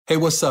Hey,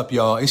 what's up,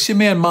 y'all? It's your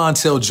man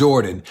Montel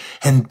Jordan,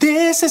 and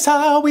this is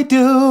how we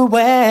do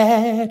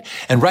it.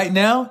 And right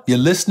now, you're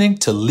listening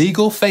to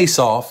Legal Face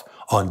Off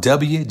on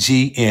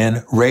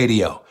WGN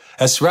Radio.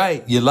 That's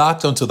right. You're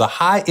locked onto the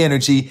high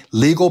energy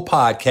legal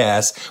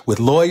podcast with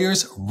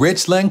lawyers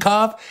Rich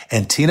Lenkov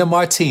and Tina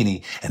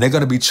Martini. And they're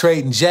going to be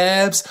trading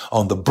jabs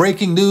on the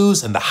breaking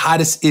news and the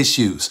hottest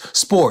issues,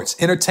 sports,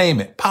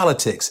 entertainment,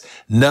 politics.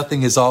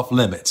 Nothing is off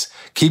limits.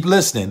 Keep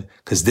listening,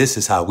 because this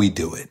is how we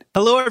do it.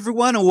 Hello,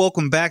 everyone, and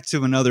welcome back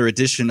to another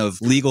edition of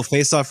Legal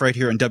Face Off right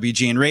here on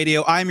WGN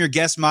Radio. I'm your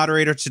guest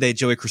moderator today,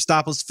 Joey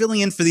Christopoulos,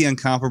 filling in for the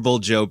incomparable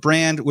Joe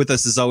Brand. With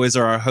us, as always,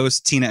 are our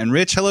hosts, Tina and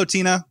Rich. Hello,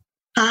 Tina.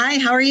 Hi,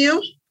 how are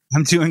you?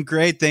 I'm doing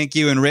great. Thank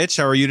you. And Rich,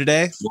 how are you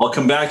today?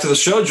 Welcome back to the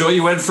show, Joe.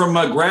 You went from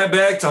grab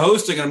bag to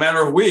hosting in a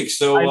matter of weeks.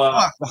 So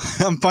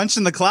I'm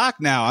punching the clock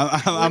now.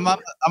 I'm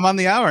on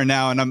the hour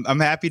now, and I'm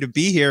happy to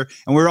be here.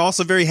 And we're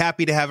also very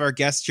happy to have our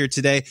guest here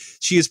today.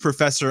 She is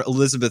Professor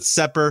Elizabeth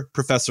Sepper,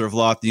 Professor of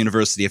Law at the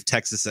University of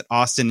Texas at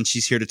Austin, and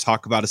she's here to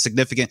talk about a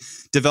significant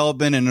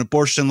development in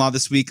abortion law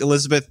this week.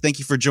 Elizabeth, thank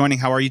you for joining.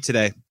 How are you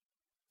today?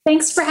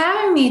 Thanks for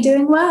having me.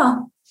 Doing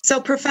well. So,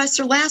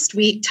 Professor, last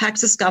week,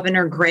 Texas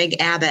Governor Greg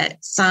Abbott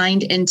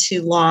signed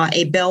into law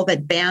a bill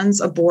that bans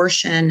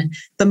abortion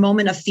the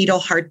moment a fetal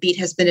heartbeat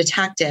has been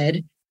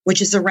detected,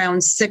 which is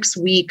around 6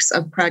 weeks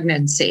of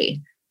pregnancy.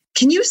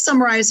 Can you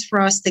summarize for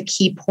us the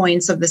key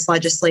points of this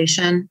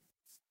legislation?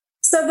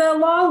 So the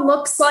law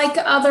looks like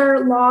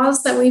other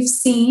laws that we've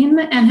seen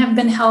and have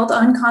been held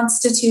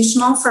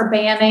unconstitutional for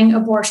banning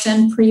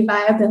abortion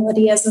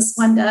pre-viability, as this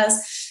one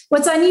does.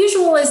 What's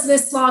unusual is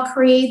this law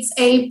creates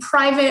a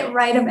private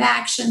right of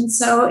action.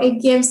 So it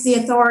gives the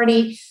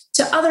authority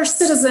to other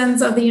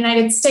citizens of the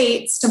United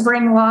States to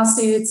bring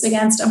lawsuits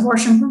against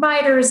abortion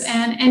providers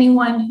and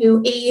anyone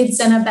who aids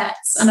and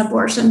abets an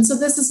abortion. So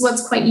this is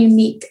what's quite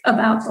unique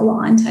about the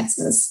law in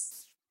Texas.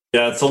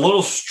 yeah, it's a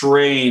little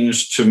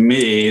strange to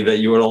me that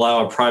you would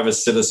allow a private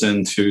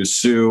citizen to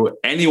sue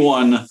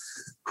anyone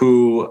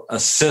who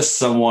assists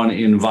someone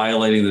in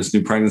violating this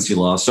new pregnancy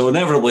law. So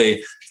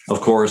inevitably,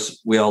 of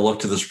course, we all look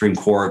to the Supreme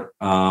Court.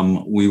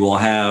 We will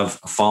have,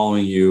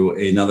 following you,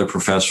 another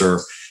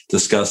professor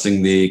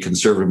discussing the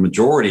conservative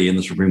majority in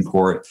the Supreme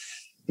Court.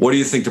 What do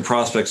you think the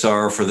prospects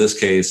are for this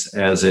case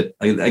as it,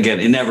 again,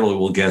 inevitably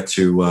will get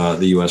to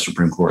the U.S.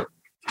 Supreme Court?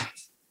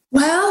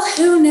 Well,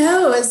 who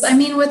knows? I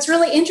mean, what's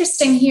really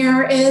interesting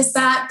here is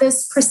that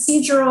this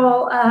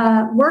procedural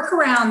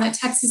workaround that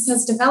Texas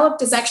has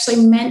developed is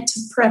actually meant to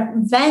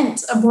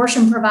prevent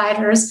abortion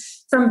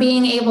providers from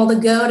being able to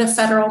go to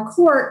federal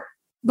court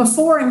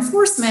before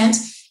enforcement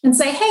and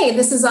say, hey,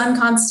 this is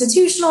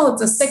unconstitutional.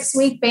 It's a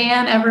 6-week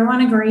ban.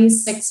 Everyone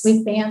agrees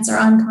 6-week bans are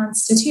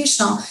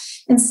unconstitutional.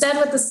 Instead,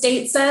 what the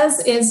state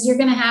says is you're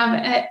going to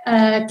have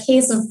a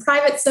case of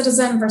private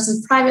citizen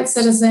versus private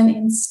citizen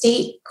in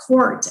state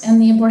court, and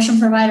the abortion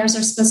providers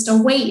are supposed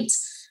to wait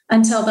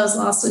until those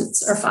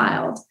lawsuits are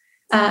filed.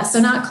 So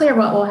not clear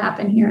what will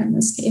happen here in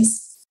this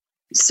case.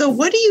 So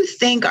what do you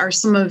think are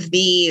some of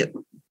the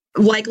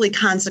likely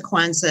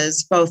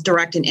consequences, both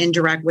direct and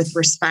indirect, with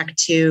respect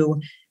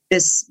to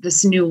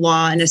this new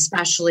law, and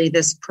especially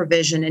this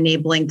provision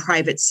enabling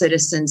private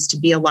citizens to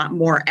be a lot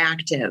more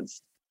active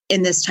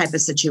in this type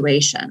of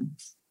situation?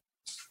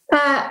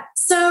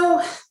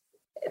 So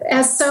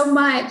as so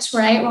much,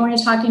 right, when we're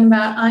talking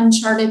about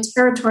uncharted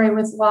territory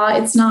with law,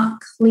 it's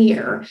not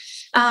clear.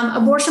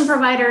 Abortion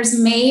providers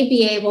may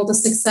be able to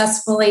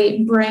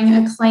successfully bring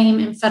a claim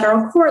in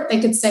federal court. They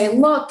could say,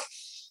 look,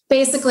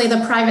 basically,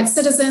 the private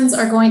citizens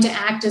are going to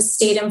act as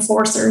state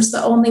enforcers.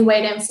 The only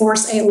way to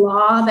enforce a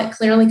law that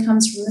clearly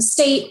comes from the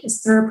state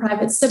is through a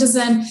private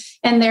citizen,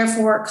 and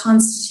therefore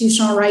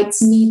constitutional rights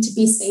need to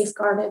be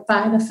safeguarded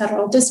by the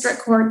federal district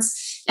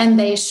courts, and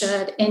they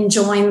should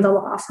enjoin the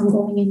law from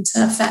going into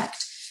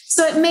effect.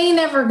 So it may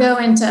never go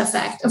into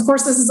effect. Of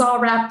course, this is all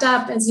wrapped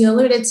up, as you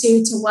alluded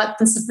to what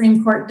the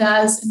Supreme Court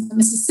does in the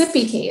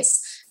Mississippi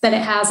case that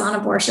it has on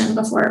abortion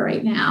before it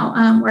right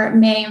now, where it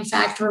may, in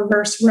fact,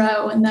 reverse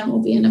Roe, and then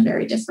we'll be in a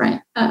very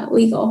different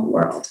legal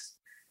world.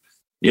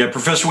 Yeah,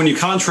 Professor, when you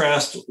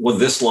contrast what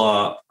this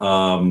law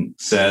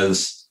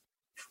says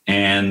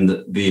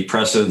and the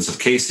precedents of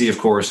Casey, of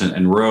course,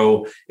 and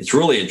Roe, it's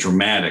really a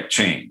dramatic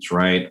change,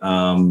 right?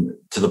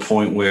 To the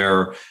point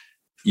where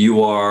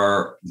you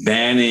are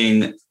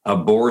banning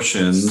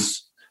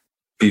abortions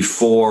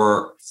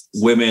before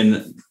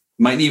women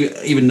might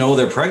even know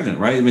they're pregnant,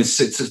 right? I mean,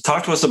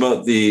 talk to us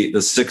about the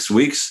 6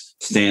 weeks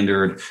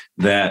standard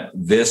that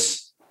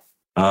this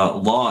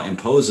law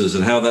imposes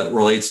and how that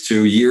relates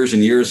to years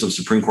and years of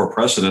Supreme Court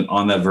precedent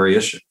on that very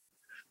issue.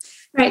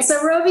 Right.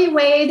 So Roe v.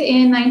 Wade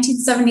in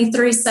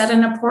 1973 set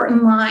an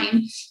important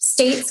line.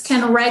 States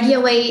can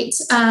regulate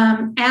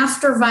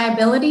after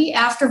viability.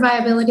 After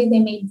viability, they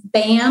may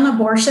ban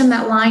abortion.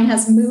 That line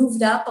has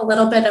moved up a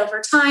little bit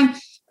over time.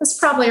 It's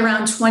probably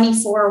around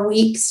 24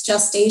 weeks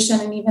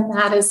gestation, and even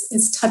that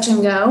is touch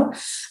and go.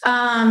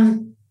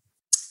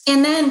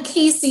 And then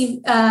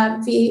Casey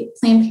v.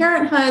 Planned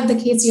Parenthood,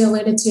 the case you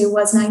alluded to,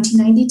 was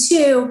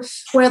 1992,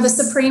 where the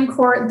Supreme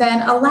Court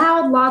then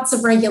allowed lots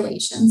of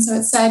regulation. So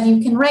it said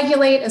you can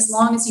regulate as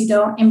long as you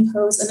don't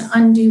impose an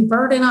undue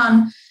burden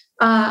on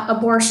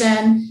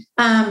abortion,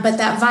 but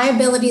that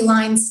viability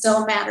line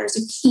still matters.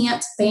 You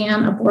can't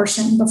ban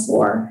abortion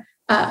before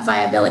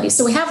viability.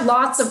 So we have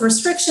lots of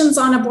restrictions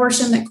on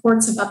abortion that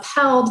courts have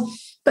upheld,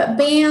 but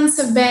bans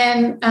have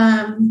been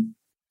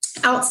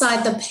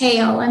outside the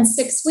pale, and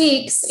 6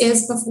 weeks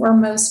is before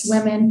most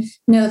women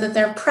know that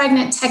they're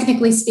pregnant.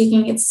 Technically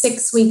speaking, it's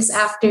 6 weeks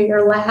after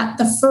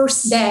the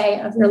first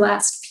day of your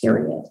last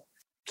period.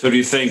 So do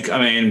you think,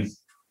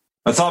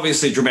 that's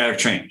obviously a dramatic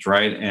change,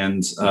 right?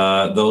 And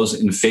those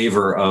in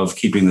favor of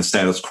keeping the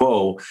status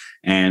quo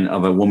and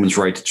of a woman's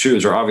right to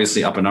choose are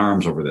obviously up in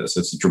arms over this.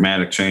 It's a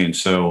dramatic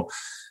change. So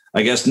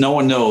I guess no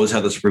one knows how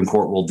the Supreme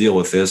Court will deal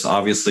with this.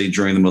 Obviously,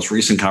 during the most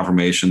recent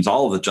confirmations,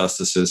 all of the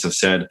justices have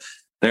said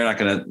they're not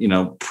going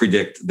to,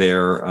 predict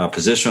their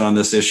position on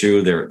this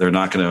issue. They're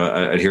not going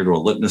to adhere to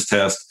a litmus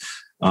test.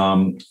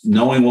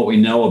 Knowing what we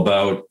know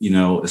about,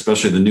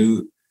 especially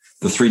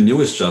the three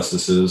newest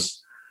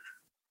justices,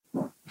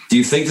 do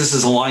you think this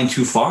is a line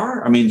too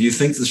far? Do you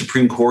think the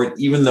Supreme Court,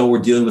 even though we're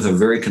dealing with a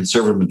very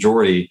conservative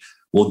majority,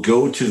 will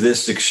go to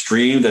this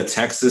extreme that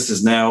Texas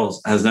has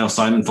now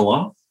signed into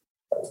law?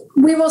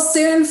 We will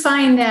soon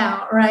find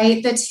out,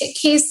 right? The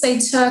case they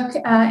took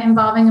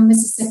involving a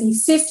Mississippi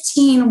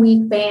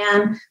 15-week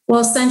ban will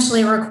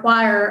essentially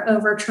require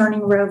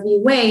overturning Roe v.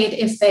 Wade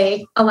if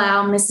they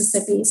allow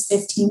Mississippi's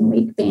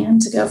 15-week ban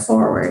to go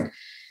forward.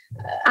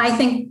 I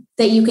think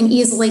that you can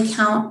easily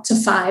count to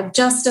 5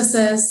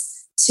 justices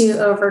to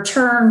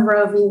overturn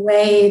Roe v.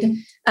 Wade.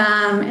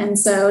 And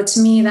so to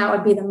me, that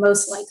would be the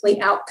most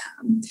likely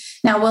outcome.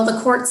 Now, will the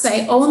court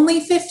say only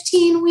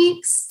 15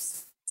 weeks?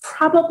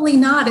 Probably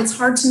not. It's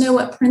hard to know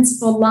what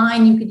principal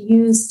line you could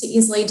use to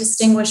easily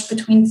distinguish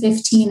between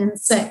 15 and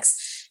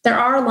 6. There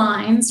are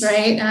lines,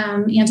 right?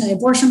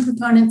 Anti-abortion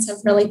proponents have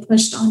really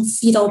pushed on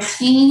fetal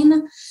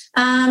pain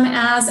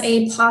as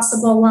a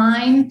possible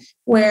line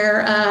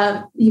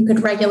where you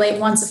could regulate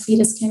once a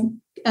fetus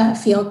can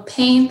feel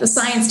pain. The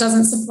science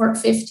doesn't support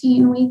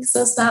 15 weeks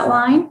as that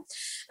line.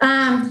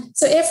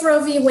 So if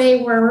Roe v.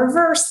 Wade were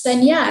reversed,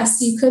 then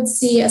yes, you could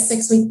see a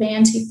 6-week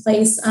ban take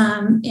place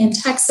in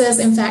Texas.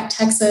 In fact,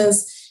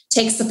 Texas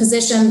takes the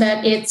position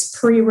that its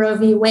pre-Roe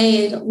v.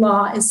 Wade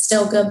law is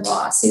still good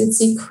law. So you'd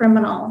see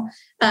criminal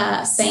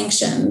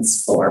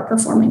sanctions for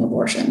performing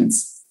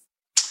abortions.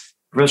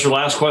 Professor,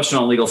 last question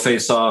on Legal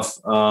Face Off.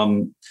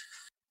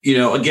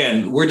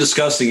 Again, we're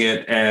discussing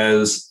it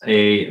as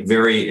a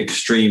very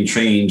extreme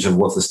change of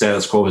what the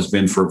status quo has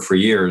been for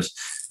years.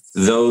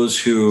 Those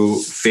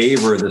who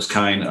favor this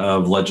kind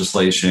of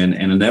legislation,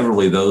 and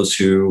inevitably those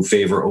who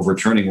favor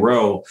overturning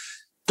Roe,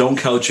 don't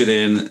couch it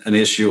in an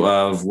issue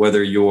of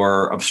whether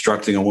you're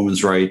obstructing a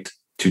woman's right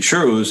to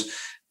choose.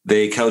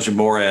 They couch it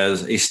more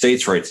as a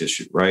states' rights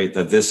issue, right?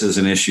 That this is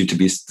an issue to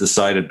be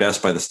decided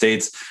best by the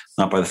states,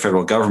 not by the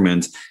federal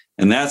government.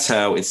 And that's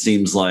how it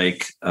seems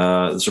like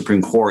the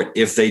Supreme Court,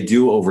 if they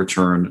do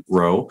overturn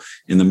Roe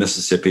in the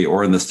Mississippi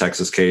or in this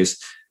Texas case,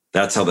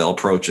 that's how they'll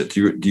approach it.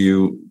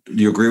 Do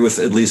you agree with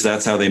at least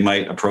that's how they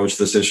might approach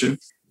this issue?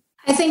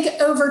 I think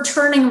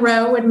overturning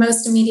Roe would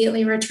most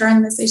immediately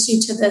return this issue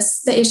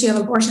the issue of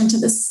abortion to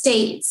the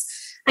states.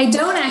 I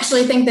don't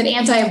actually think that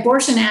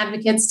anti-abortion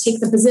advocates take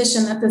the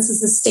position that this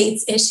is a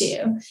state's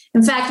issue.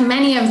 In fact,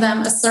 many of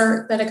them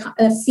assert that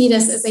a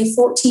fetus is a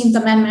 14th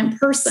Amendment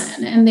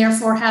person and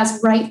therefore has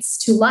rights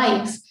to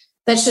life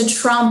that should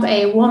trump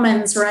a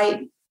woman's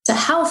right to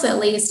health, at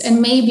least,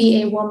 and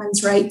maybe a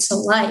woman's right to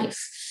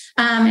life.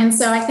 And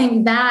so I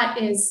think that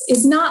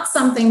is not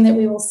something that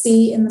we will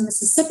see in the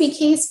Mississippi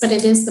case, but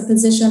it is the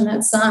position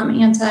that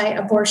some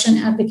anti-abortion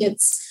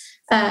advocates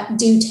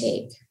do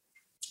take.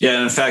 Yeah,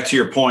 and in fact, to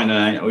your point,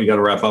 and we got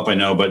to wrap up, I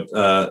know, but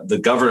the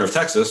governor of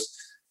Texas,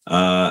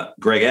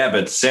 Greg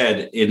Abbott,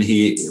 said when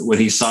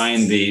he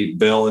signed the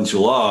bill into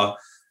law,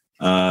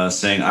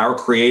 saying our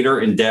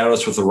creator endowed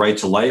us with the right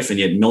to life, and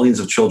yet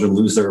millions of children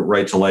lose their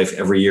right to life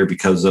every year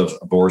because of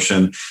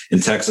abortion.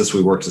 In Texas,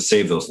 we work to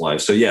save those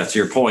lives. So yeah, to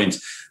your point,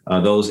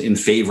 those in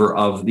favor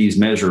of these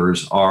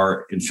measures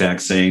are, in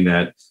fact, saying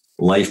that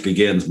life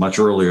begins much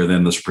earlier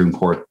than the Supreme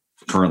Court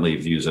currently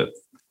views it.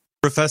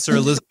 Professor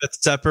Elizabeth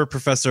Sepper,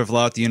 professor of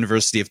law at the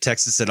University of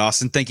Texas at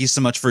Austin, thank you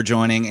so much for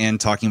joining and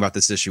talking about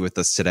this issue with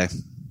us today.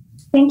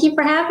 Thank you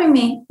for having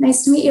me.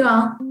 Nice to meet you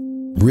all.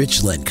 Rich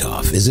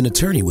Lenkoff is an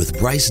attorney with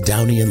Bryce,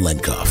 Downey &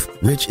 Lenkoff.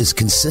 Rich is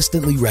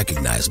consistently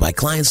recognized by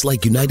clients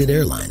like United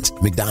Airlines,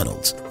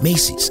 McDonald's,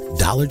 Macy's,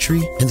 Dollar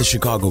Tree, and the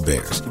Chicago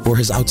Bears for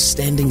his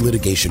outstanding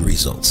litigation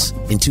results.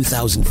 In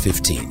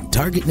 2015,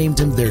 Target named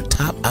him their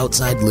top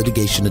outside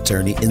litigation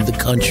attorney in the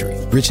country.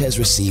 Rich has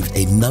received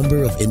a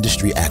number of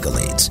industry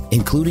accolades,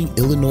 including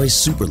Illinois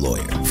Super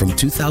Lawyer from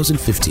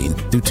 2015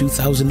 through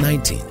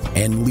 2019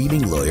 and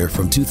Leading Lawyer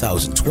from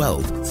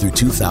 2012 through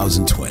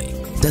 2020.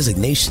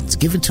 Designations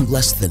given to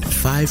less than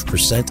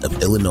 5%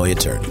 of Illinois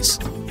attorneys.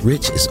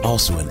 Rich is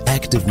also an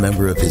active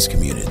member of his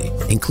community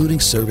including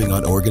serving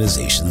on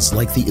organizations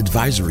like the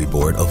Advisory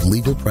Board of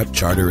Legal Prep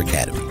Charter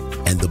Academy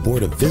and the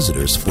Board of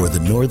Visitors for the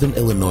Northern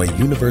Illinois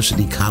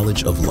University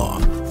College of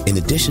Law. In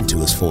addition to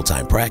his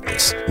full-time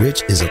practice,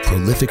 Rich is a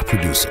prolific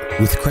producer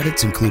with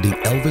credits including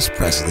Elvis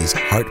Presley's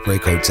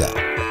Heartbreak Hotel,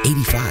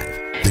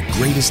 85, The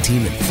Greatest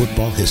Team in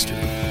Football History,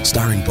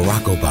 starring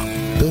Barack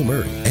Obama, Bill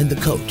Murray, and the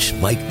coach,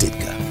 Mike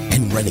Ditka,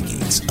 and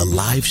Renegades, a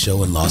live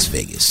show in Las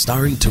Vegas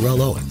starring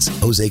Terrell Owens,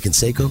 Jose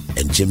Canseco,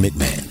 and Jim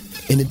McMahon.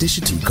 In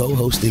addition to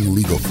co-hosting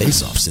Legal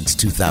Face-Off since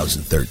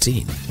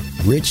 2013,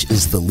 Rich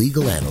is the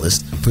legal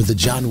analyst for The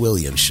John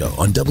Williams Show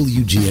on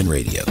WGN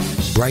Radio.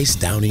 Bryce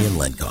Downey &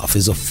 Lenkoff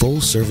is a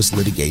full-service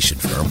litigation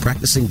firm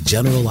practicing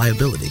general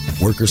liability,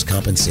 workers'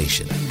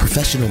 compensation,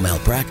 professional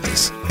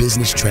malpractice,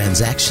 business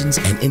transactions,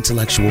 and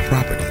intellectual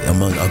property,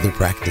 among other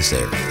practice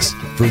areas.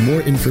 For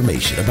more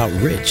information about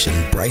Rich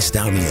and Bryce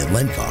Downey &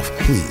 Lenkoff,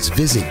 please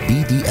visit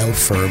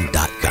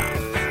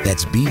bdlfirm.com.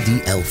 That's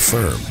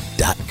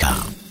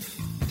bdlfirm.com.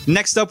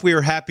 Next up, we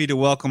are happy to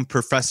welcome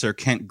Professor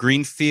Kent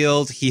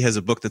Greenfield. He has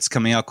a book that's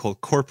coming out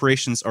called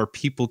Corporations Are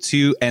People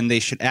Too, and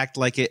They Should Act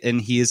Like It. And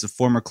he is a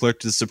former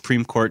clerk to the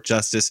Supreme Court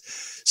Justice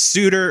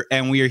Souter.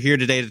 And we are here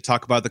today to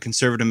talk about the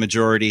conservative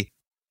majority.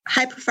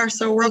 Hi,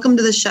 Professor. Welcome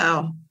to the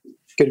show.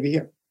 Good to be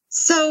here.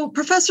 So,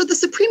 Professor, the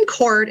Supreme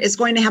Court is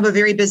going to have a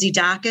very busy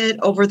docket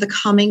over the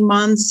coming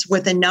months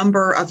with a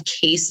number of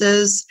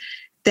cases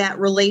that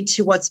relate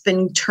to what's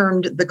been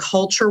termed the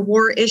culture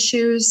war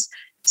issues,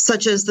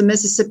 such as the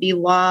Mississippi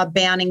law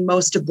banning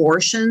most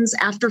abortions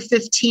after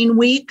 15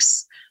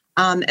 weeks,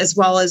 as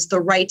well as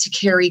the right to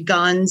carry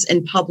guns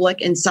in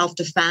public in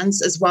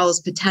self-defense, as well as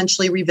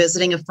potentially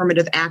revisiting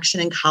affirmative action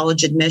in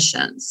college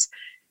admissions.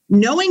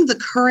 Knowing the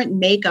current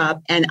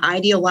makeup and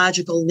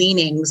ideological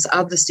leanings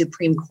of the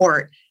Supreme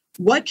Court,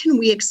 what can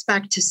we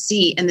expect to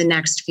see in the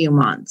next few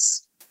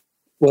months?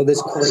 Well,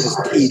 this court has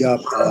teed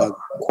up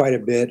quite a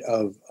bit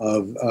of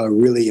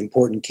really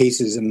important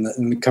cases in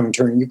the coming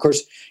term. Of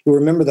course, you'll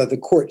remember that the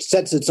court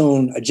sets its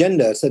own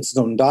agenda, sets its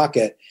own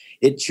docket.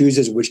 It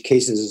chooses which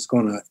cases it's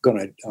going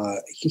to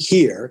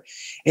hear.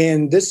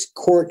 And this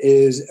court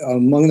is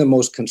among the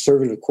most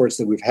conservative courts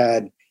that we've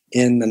had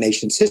in the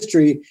nation's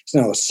history. It's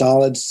now a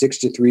solid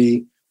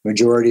 6-3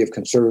 majority of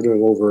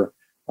conservative over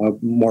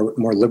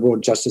more liberal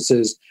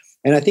justices.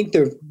 And I think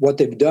what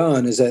they've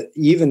done is that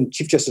even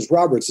Chief Justice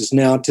Roberts is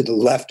now to the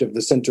left of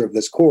the center of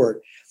this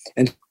court.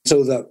 And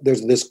so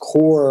there's this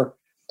core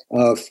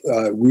of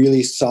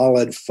really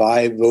solid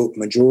 5-vote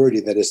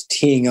majority that is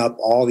teeing up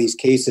all these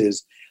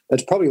cases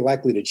that's probably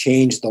likely to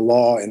change the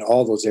law in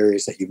all those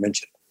areas that you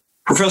mentioned.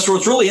 Professor,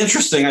 what's really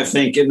interesting, I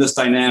think, in this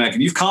dynamic,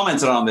 and you've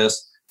commented on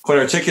this quite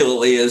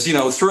articulately, is,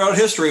 throughout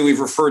history,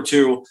 we've referred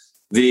to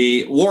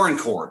the Warren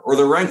Court or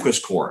the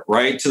Rehnquist Court,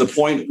 right? To the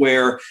point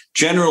where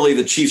generally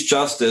the Chief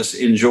Justice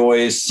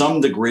enjoys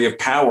some degree of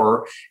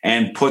power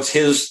and puts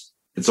it's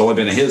only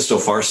been his so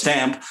far,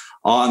 stamp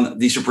on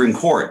the Supreme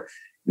Court.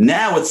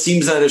 Now it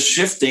seems that is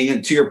shifting.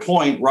 And to your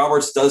point,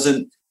 Roberts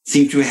doesn't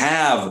seem to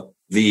have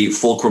the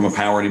fulcrum of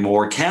power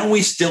anymore. Can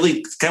we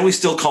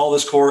still call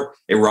this court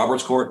a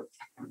Roberts Court?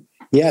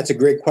 Yeah, it's a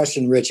great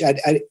question, Rich. Of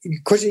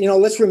course,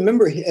 let's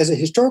remember, as a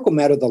historical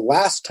matter, the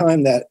last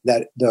time that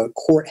the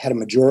court had a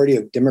majority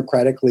of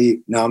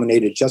democratically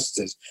nominated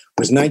justices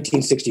was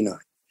 1969,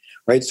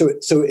 right?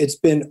 So it's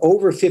been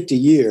over 50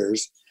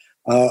 years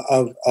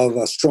of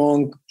a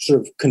strong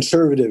sort of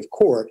conservative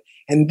court,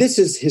 and this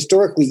is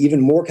historically even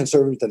more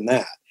conservative than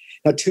that.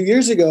 Now, 3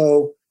 years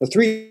ago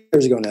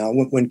now,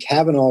 when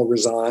Kavanaugh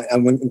resigned,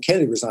 and when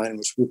Kennedy resigned and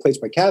was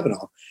replaced by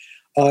Kavanaugh,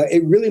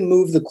 it really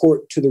moved the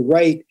court to the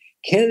right.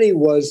 Kennedy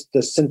was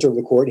the center of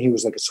the court. He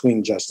was like a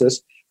swing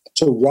justice.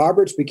 So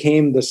Roberts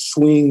became the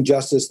swing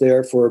justice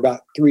there for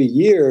about 3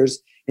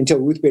 years until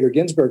Ruth Bader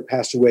Ginsburg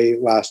passed away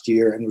last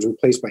year and was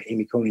replaced by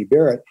Amy Coney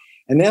Barrett.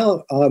 And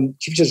now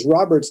Chief Justice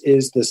Roberts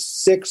is the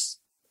sixth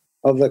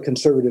of the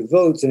conservative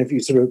votes. And if you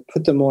sort of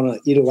put them on an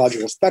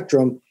ideological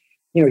spectrum,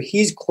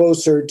 he's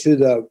closer to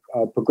the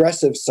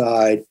progressive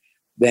side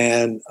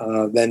than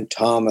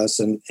Thomas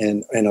and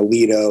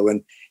Alito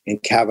and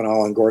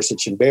Kavanaugh and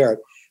Gorsuch and Barrett.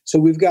 So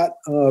we've got,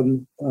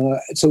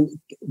 so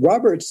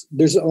Roberts,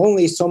 there's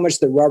only so much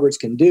that Roberts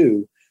can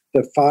do.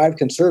 The 5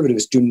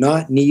 conservatives do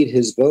not need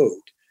his vote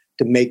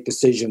to make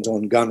decisions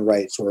on gun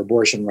rights or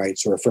abortion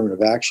rights or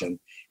affirmative action.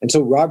 And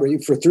so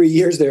for 3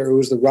 years there, it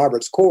was the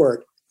Roberts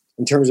court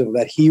in terms of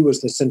that he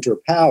was the center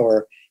of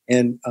power.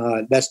 And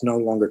that's no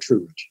longer true,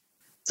 Rich.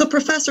 So,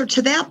 Professor,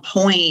 to that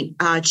point,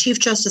 Chief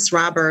Justice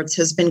Roberts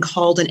has been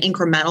called an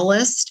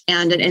incrementalist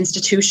and an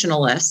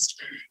institutionalist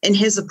in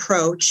his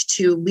approach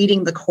to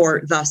leading the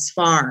court thus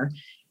far.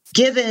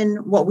 Given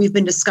what we've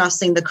been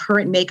discussing, the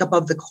current makeup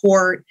of the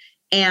court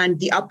and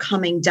the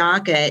upcoming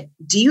docket,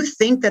 do you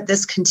think that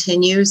this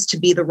continues to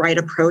be the right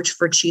approach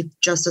for Chief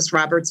Justice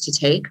Roberts to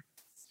take?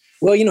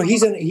 Well,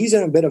 he's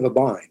in a bit of a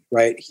bind,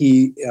 right?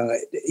 He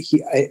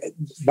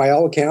by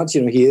all accounts,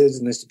 he is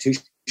an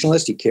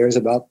institutionalist. He cares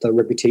about the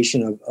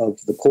reputation of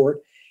the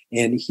court,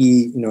 and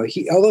he's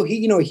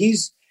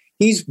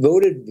he's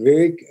voted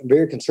very,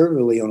 very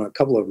conservatively on a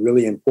couple of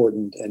really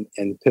important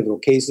and pivotal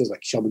cases,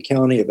 like Shelby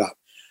County about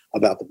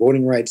the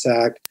Voting Rights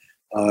Act.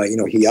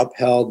 He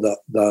upheld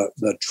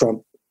the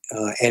Trump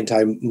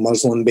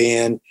anti-Muslim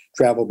ban,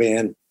 travel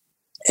ban,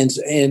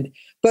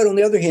 but on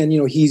the other hand,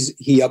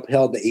 he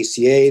upheld the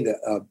ACA,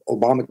 the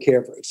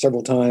Obamacare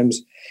several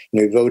times.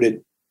 He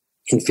voted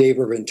in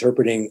favor of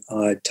interpreting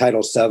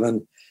Title VII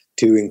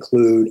to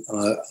include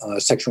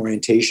sexual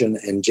orientation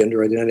and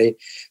gender identity.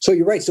 So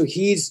you're right. So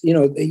he's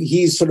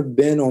sort of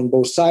been on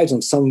both sides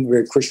on some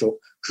very crucial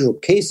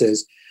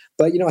cases.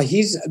 But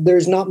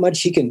there's not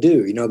much he can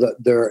do. It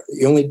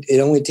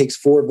only takes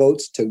 4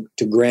 votes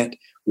to grant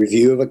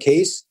review of a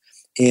case,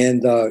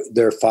 and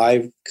there are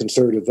 5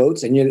 conservative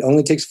votes, and it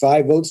only takes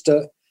 5 votes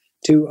to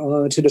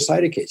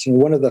decide a case.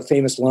 One of the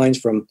famous lines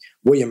from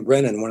William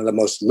Brennan, one of the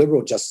most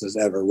liberal justices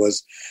ever,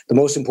 was the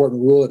most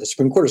important rule at the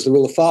Supreme Court is the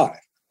rule of 5.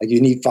 Like, you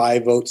need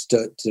 5 votes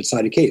to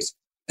decide a case,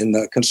 and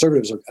the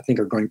conservatives I think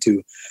are going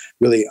to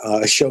really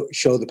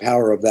show the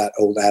power of that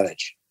old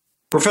adage.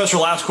 Professor,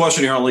 last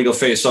question here on Legal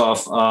Face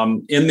Off.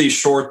 In the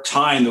short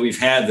time that we've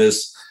had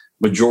this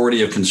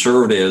majority of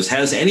conservatives,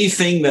 has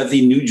anything that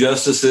the new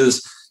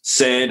justices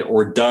said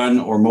or done,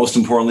 or most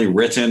importantly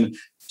written,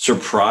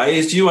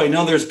 surprised you? I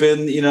know there's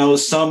been,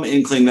 some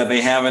inkling that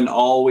they haven't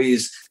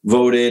always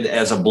voted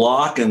as a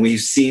block, and we've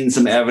seen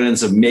some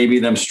evidence of maybe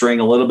them straying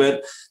a little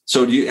bit.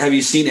 So have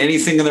you seen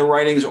anything in their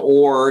writings,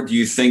 or do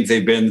you think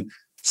they've been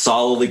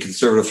solidly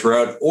conservative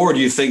throughout, or do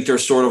you think they're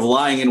sort of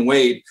lying in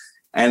wait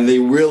and they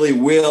really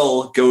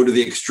will go to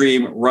the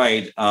extreme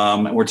right?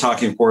 And we're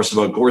talking, of course,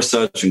 about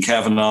Gorsuch and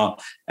Kavanaugh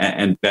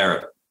and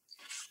Barrett.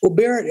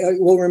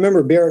 Well,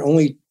 remember, Barrett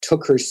only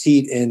took her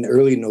seat in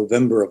early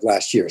November of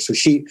last year. So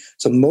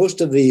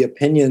most of the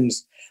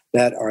opinions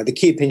that are the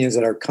key opinions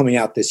that are coming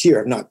out this year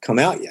have not come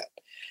out yet.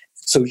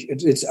 So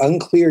it's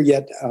unclear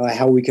yet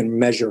how we can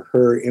measure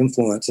her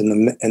influence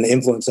and the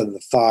influence of the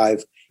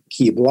 5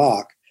 key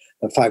block,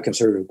 the 5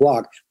 conservative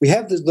block. We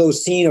have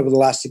those seen over the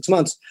last 6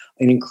 months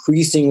an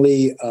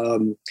increasingly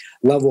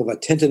level of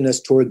attentiveness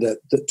toward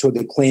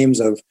the claims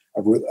of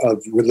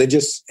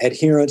religious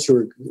adherents who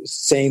are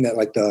saying that,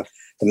 like, the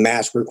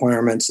mask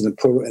requirements and the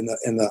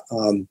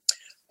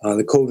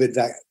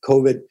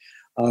COVID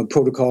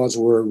protocols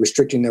were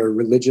restricting their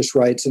religious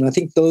rights, and I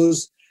think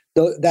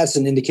that's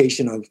an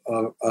indication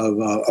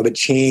of a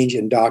change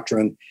in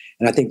doctrine,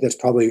 and I think that's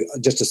probably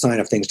just a sign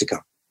of things to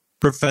come.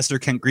 Professor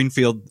Kent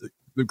Greenfield,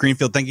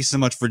 thank you so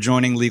much for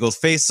joining Legal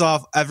Face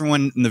Off.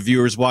 Everyone and the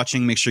viewers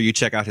watching, make sure you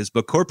check out his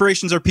book,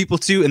 Corporations Are People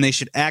Too, and They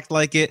Should Act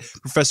Like It.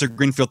 Professor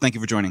Greenfield, thank you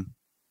for joining.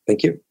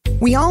 Thank you.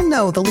 We all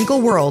know the legal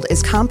world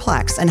is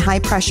complex and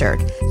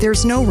high-pressured.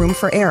 There's no room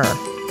for error.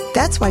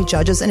 That's why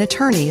judges and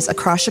attorneys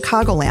across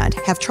Chicagoland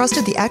have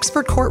trusted the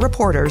expert court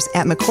reporters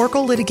at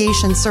McCorkle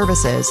Litigation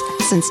Services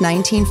since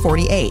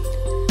 1948.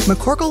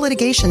 McCorkle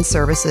Litigation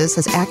Services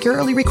has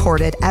accurately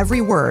recorded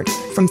every word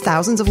from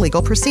thousands of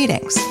legal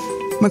proceedings.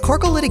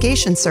 McCorkle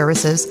Litigation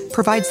Services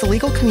provides the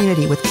legal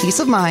community with peace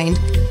of mind,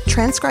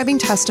 transcribing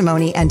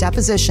testimony and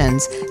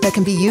depositions that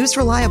can be used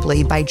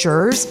reliably by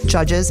jurors,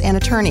 judges, and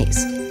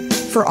attorneys.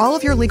 For all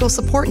of your legal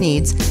support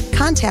needs,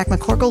 contact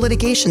McCorkle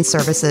Litigation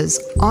Services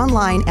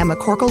online at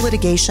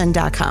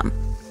mccorklelitigation.com.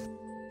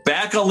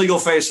 Back on Legal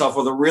Face Off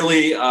with a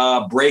really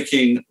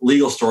breaking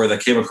legal story that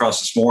came across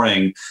this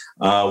morning.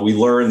 We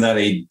learned that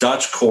a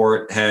Dutch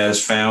court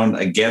has found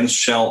against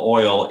Shell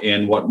Oil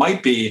in what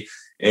might be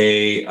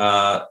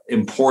a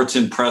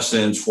important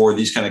precedent for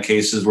these kind of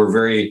cases. We're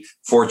very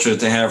fortunate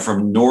to have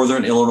from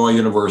Northern Illinois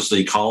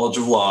University College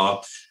of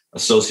Law,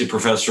 Associate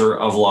Professor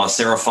of Law,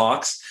 Sarah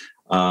Fox.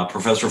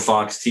 Professor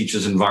Fox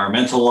teaches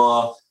environmental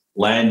law,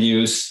 land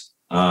use,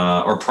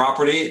 or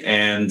property.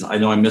 And I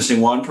know I'm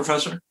missing one,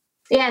 Professor?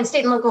 Yeah, and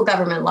state and local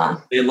government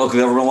law. State and local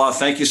government law.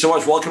 Thank you so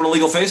much. Welcome to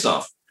Legal Face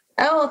Off.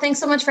 Oh, well, thanks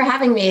so much for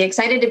having me.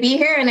 Excited to be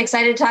here and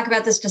excited to talk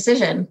about this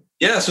decision.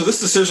 Yeah, so this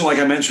decision, like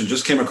I mentioned,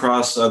 just came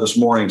across this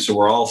morning, so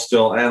we're all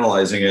still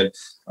analyzing it.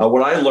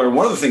 One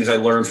of the things I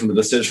learned from the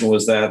decision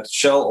was that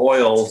Shell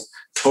Oil's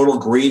total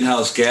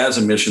greenhouse gas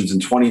emissions in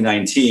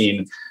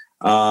 2019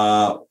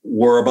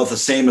 were about the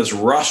same as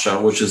Russia,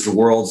 which is the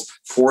world's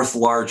 4th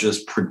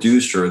largest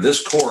producer.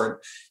 This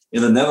court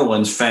in the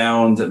Netherlands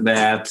found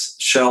that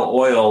Shell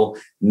Oil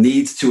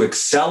needs to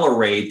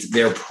accelerate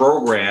their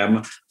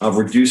program of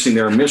reducing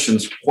their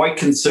emissions quite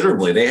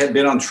considerably. They had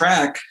been on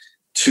track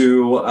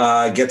to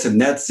get to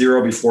net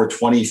zero before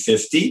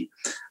 2050.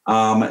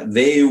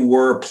 They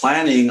were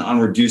planning on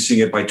reducing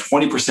it by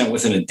 20%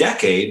 within a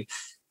decade.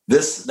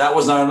 That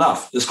was not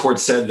enough. This court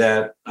said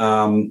that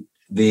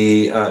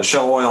the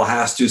Shell Oil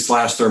has to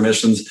slash their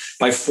emissions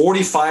by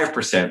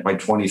 45% by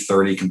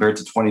 2030 compared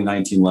to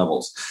 2019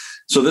 levels.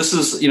 So this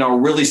is, a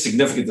really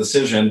significant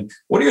decision.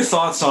 What are your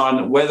thoughts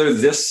on whether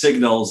this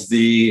signals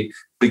the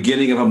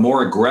beginning of a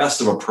more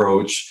aggressive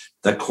approach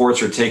that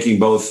courts are taking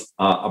both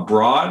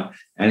abroad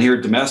and here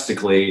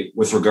domestically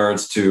with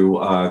regards to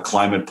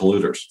climate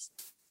polluters?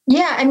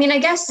 Yeah, I mean, I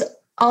guess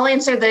I'll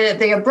answer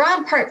the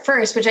abroad part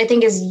first, which I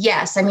think is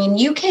yes. I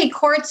mean, UK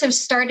courts have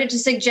started to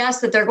suggest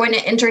that they're going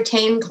to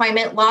entertain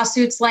climate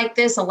lawsuits like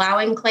this,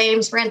 allowing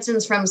claims, for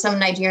instance, from some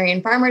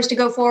Nigerian farmers to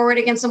go forward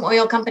against some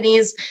oil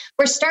companies.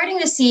 We're starting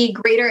to see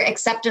greater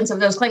acceptance of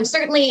those claims.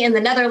 Certainly in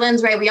the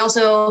Netherlands, right? We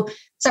also,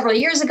 several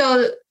years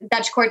ago,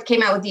 Dutch court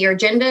came out with the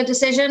Urgenda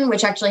decision,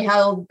 which actually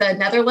held the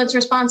Netherlands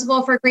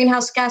responsible for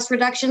greenhouse gas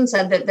reduction,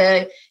 said that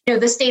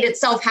the state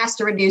itself has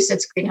to reduce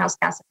its greenhouse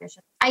gas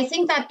emissions. I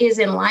think that is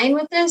in line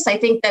with this. I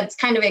think that's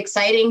kind of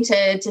exciting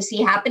to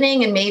see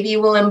happening, and maybe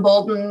will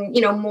embolden,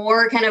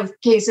 more kind of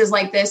cases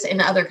like this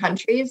in other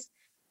countries.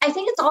 I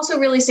think it's also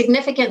really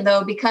significant,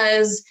 though,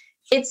 because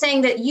it's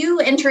saying that you,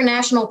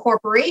 international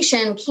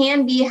corporation,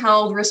 can be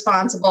held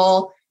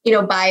responsible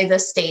by the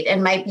state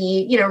and might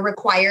be,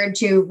 required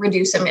to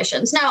reduce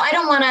emissions. Now, I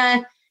don't want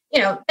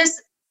to,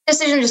 this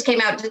decision just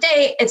came out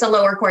today. It's a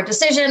lower court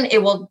decision.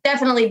 It will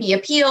definitely be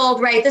appealed,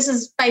 right? This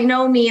is by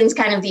no means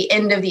kind of the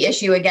end of the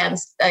issue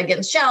against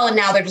Shell. And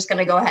now they're just going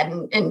to go ahead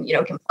and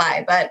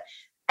comply. But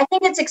I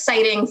think it's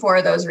exciting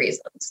for those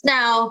reasons.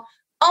 Now,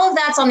 all of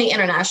that's on the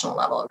international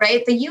level,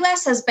 right? The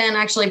US has been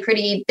actually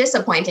pretty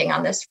disappointing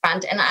on this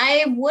front. And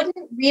I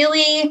wouldn't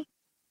really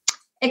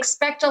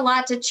expect a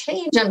lot to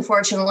change,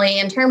 unfortunately,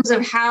 in terms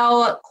of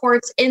how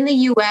courts in the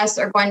US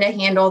are going to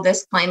handle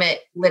this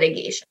climate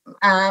litigation.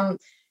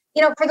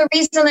 For the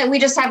reason that we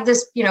just have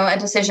this, a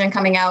decision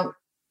coming out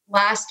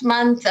last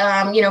month,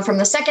 from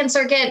the Second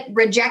Circuit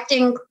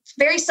rejecting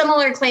very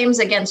similar claims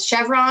against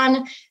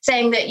Chevron,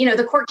 saying that,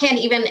 the court can't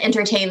even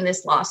entertain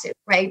this lawsuit,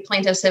 right?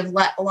 Plaintiffs have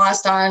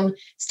lost on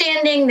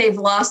standing. They've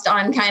lost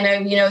on kind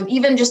of,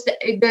 even just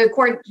the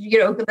court,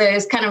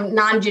 there's kind of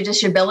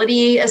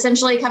non-judiciability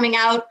essentially coming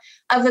out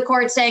of the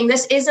court saying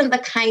this isn't the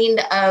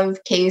kind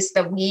of case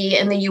that we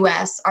in the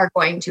US are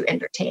going to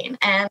entertain.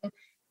 And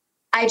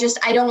I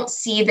don't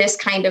see this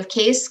kind of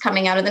case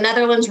coming out of the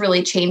Netherlands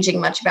really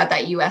changing much about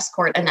that US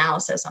court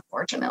analysis,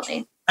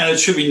 unfortunately. And it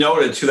should be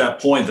noted to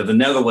that point that the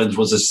Netherlands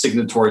was a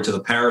signatory to the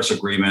Paris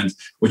Agreement,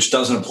 which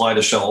doesn't apply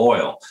to Shell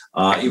Oil,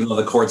 even though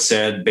the court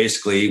said,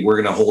 basically, we're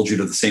going to hold you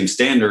to the same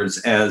standards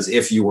as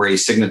if you were a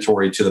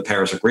signatory to the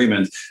Paris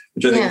Agreement,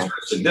 which I think is very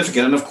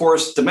significant. And of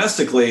course,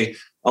 domestically,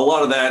 a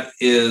lot of that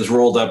is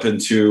rolled up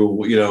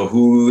into,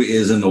 who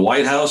is in the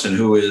White House and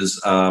who is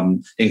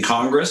in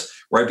Congress,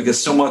 right?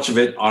 Because so much of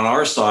it on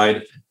our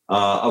side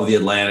of the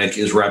Atlantic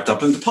is wrapped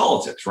up into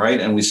politics, right?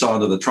 And we saw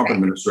under the Trump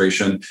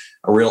administration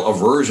a real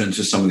aversion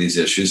to some of these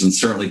issues and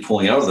certainly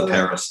pulling out of the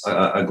Paris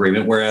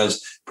Agreement,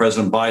 whereas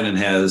President Biden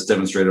has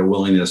demonstrated a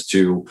willingness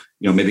to,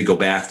 maybe go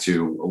back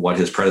to what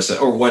his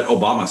predecessor or what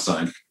Obama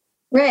signed.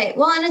 Right.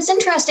 Well, and it's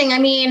interesting. I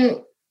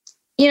mean,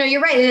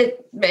 you're right.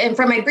 And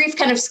from my brief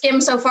kind of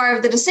skim so far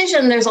of the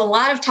decision, there's a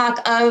lot of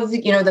talk of,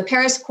 the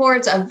Paris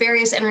courts, of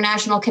various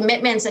international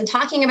commitments, and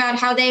talking about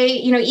how they,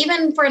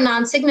 even for a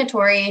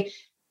non-signatory,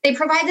 they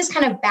provide this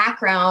kind of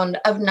background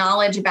of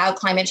knowledge about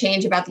climate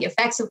change, about the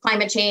effects of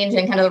climate change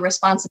and kind of the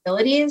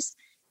responsibilities.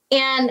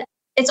 And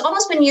it's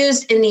almost been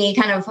used in the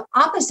kind of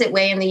opposite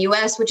way in the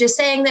US, which is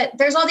saying that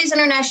there's all these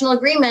international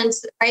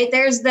agreements, right?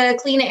 There's the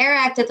Clean Air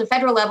Act at the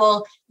federal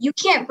level. You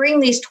can't bring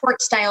these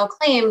tort-style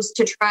claims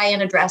to try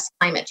and address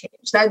climate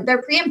change.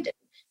 They're preempted.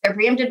 They're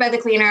preempted by the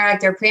Clean Air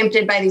Act. They're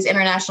preempted by these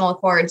international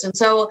accords. And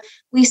so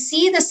we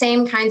see the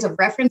same kinds of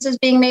references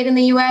being made in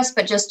the US,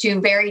 but just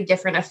to very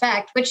different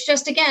effect, which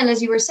just, again,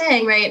 as you were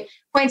saying, right,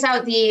 points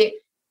out the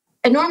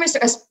enormous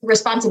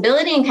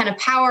responsibility and kind of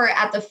power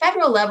at the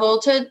federal level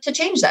to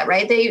change that,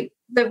 right?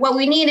 What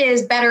we need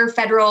is better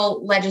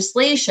federal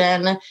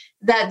legislation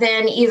that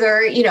then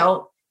either,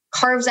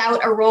 carves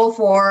out a role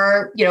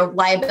for,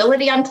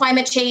 liability on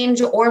climate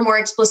change, or more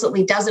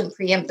explicitly doesn't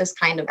preempt this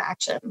kind of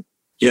action.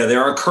 Yeah,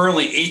 there are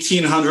currently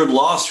 1,800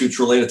 lawsuits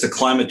related to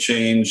climate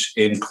change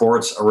in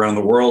courts around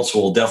the world. So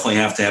we'll definitely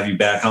have to have you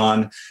back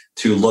on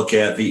to look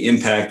at the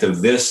impact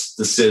of this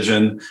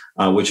decision,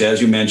 which,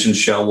 as you mentioned,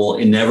 Shell will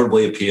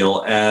inevitably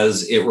appeal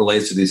as it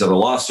relates to these other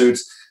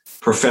lawsuits.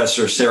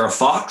 Professor Sarah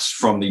Fox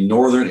from the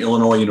Northern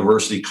Illinois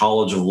University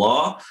College of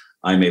Law.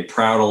 I'm a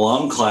proud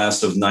alum,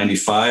 class of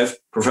 95.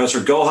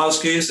 Professor, go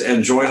Huskies,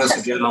 and join us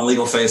again on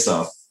Legal Face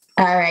Off.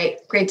 All right.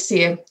 Great to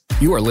see you.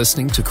 You are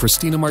listening to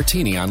Christina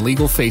Martini on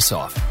Legal Face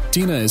Off.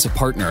 Tina is a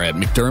partner at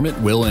McDermott,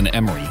 Will &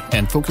 Emery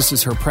and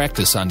focuses her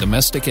practice on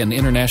domestic and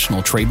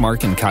international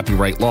trademark and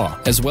copyright law,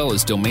 as well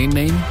as domain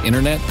name,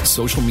 internet,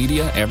 social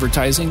media,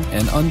 advertising,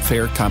 and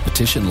unfair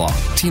competition law.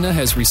 Tina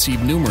has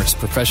received numerous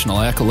professional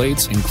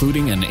accolades,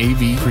 including an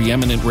AV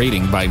preeminent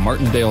rating by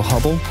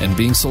Martindale-Hubbell and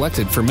being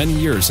selected for many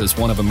years as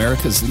one of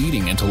America's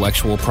leading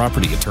intellectual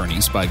property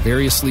attorneys by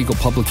various legal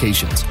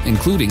publications,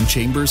 including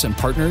Chambers &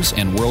 Partners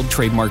and World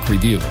Trademark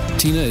Review.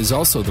 Tina is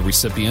also the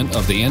recipient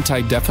of the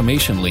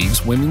Anti-Defamation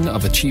League's Women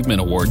of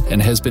Achievement Award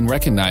and has been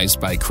recognized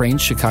by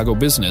Crain's Chicago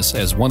Business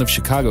as one of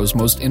Chicago's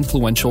most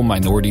influential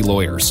minority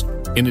lawyers.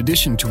 In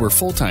addition to her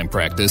full-time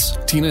practice,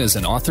 Tina is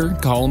an author,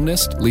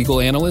 columnist,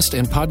 legal analyst,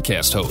 and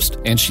podcast host,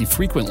 and she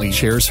frequently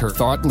shares her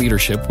thought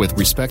leadership with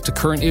respect to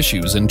current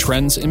issues and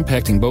trends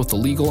impacting both the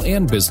legal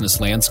and business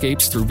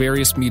landscapes through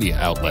various media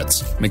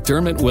outlets.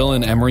 McDermott, Will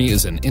 & Emery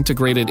is an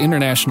integrated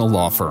international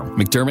law firm.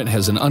 McDermott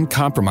has an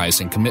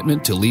uncompromising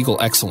commitment to legal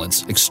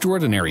excellence,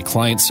 extraordinary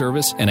client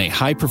service, and a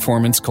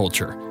high-performance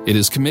culture. It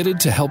is committed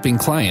to helping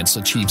clients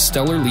achieve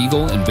stellar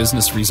legal and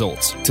business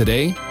results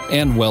today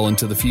and well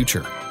into the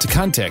future. To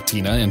contact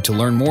Tina and to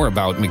learn more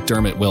about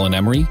McDermott, Will &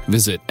 Emery,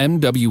 visit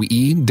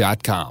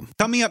MWE.com.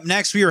 Coming up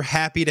next, we are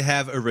happy to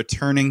have a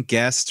returning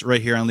guest right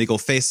here on Legal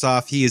Face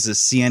Off. He is a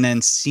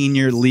CNN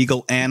senior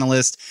legal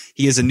analyst.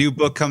 He has a new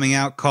book coming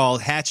out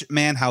called Hatchet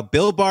Man, How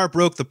Bill Barr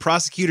Broke the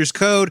Prosecutor's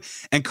Code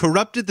and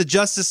Corrupted the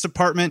Justice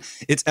Department.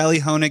 It's Elie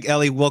Honig.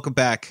 Elie, welcome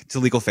back to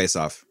Legal Face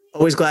Off.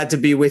 Always glad to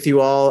be with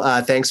you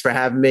all. Thanks for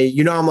having me.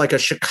 You know, I'm like a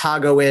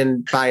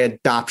Chicagoan by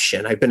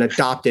adoption. I've been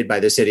adopted by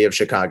the city of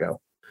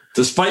Chicago.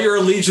 Despite your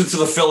allegiance to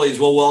the Phillies,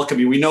 we'll welcome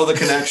you. We know the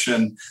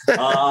connection.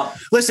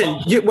 Listen,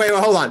 wait,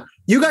 hold on.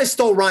 You guys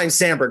stole Ryan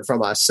Sandberg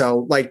from us.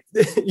 So, like,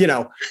 you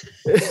know,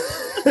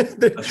 that's right.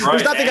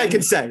 There's nothing I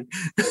can say.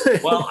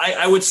 Well,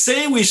 I would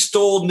say we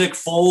stole Nick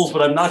Foles,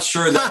 but I'm not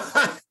sure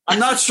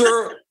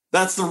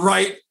that's the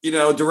right,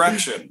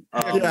 direction.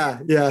 Yeah.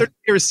 Is there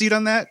a receipt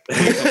on that?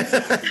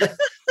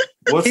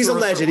 He's a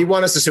legend. He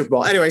won us the Super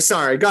Bowl. Anyway,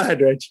 sorry. Go ahead,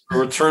 Rich. A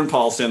return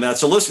policy on that.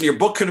 So listen, your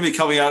book couldn't be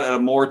coming out at a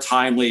more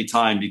timely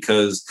time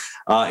because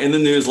in the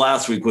news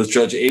last week was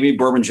Judge Amy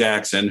Berman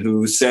Jackson,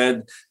 who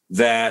said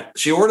that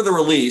she ordered the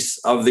release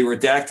of the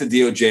redacted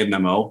DOJ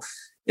memo.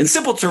 In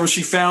simple terms,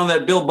 she found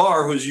that Bill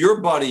Barr, who's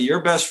your buddy,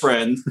 your best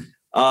friend,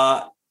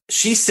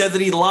 she said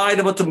that he lied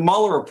about the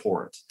Mueller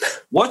report.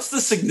 What's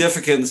the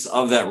significance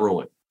of that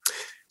ruling?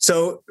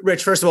 So,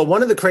 Rich, first of all,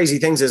 one of the crazy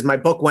things is my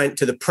book went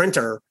to the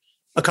printer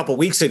a couple of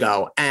weeks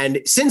ago.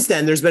 And since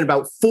then, there's been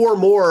about 4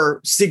 more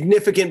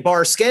significant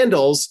Barr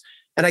scandals.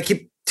 And I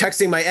keep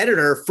texting my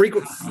editor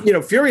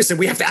furiously,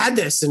 we have to add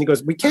this. And he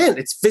goes, we can't.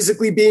 It's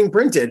physically being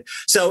printed.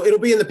 So it'll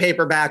be in the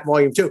paperback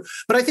volume 2.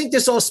 But I think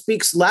this all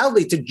speaks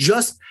loudly to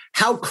just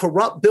how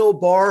corrupt Bill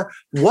Barr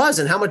was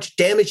and how much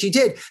damage he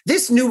did.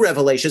 This new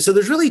revelation. So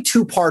there's really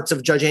 2 parts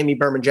of Judge Amy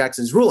Berman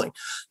Jackson's ruling.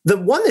 The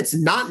one that's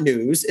not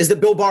news is that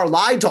Bill Barr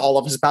lied to all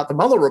of us about the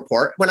Mueller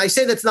report. When I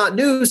say that's not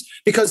news,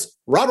 because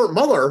Robert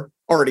Mueller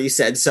already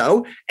said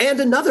so, and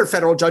another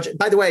federal judge,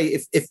 by the way,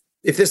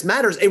 if this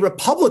matters, a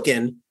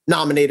Republican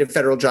nominated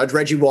federal judge,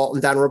 Reggie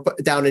Walton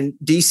down in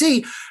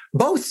D.C.,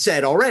 both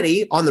said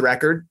already on the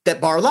record that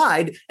Barr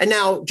lied. And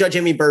now Judge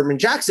Amy Berman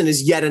Jackson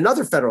is yet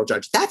another federal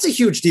judge. That's a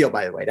huge deal,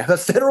 by the way. To have a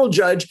federal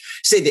judge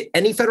say that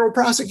any federal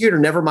prosecutor,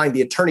 never mind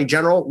the attorney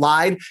general,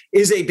 lied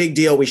is a big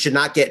deal. We should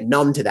not get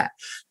numb to that.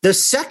 The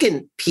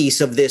second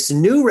piece of this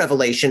new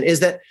revelation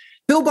is that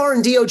Bill Barr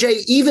and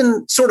DOJ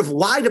even sort of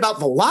lied about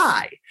the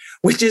lie,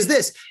 which is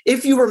this.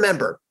 If you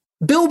remember,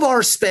 Bill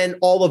Barr spent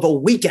all of a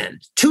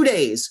weekend, 2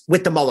 days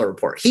with the Mueller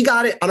report. He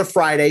got it on a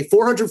Friday,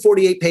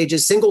 448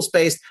 pages,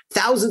 single-spaced,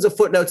 thousands of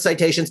footnote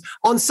citations.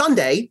 On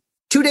Sunday,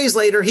 2 days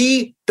later,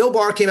 Bill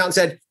Barr came out and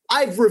said,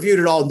 I've reviewed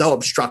it all, no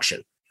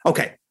obstruction.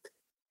 Okay.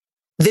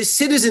 This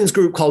citizens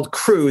group called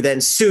Crew then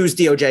sues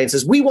DOJ and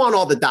says, we want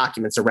all the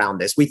documents around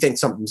this. We think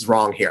something's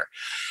wrong here.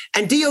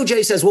 And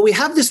DOJ says, well, we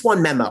have this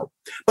one memo,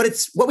 but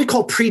it's what we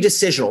call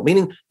pre-decisional,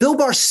 meaning Bill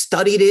Barr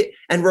studied it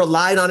and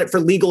relied on it for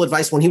legal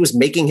advice when he was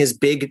making his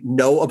big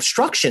no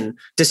obstruction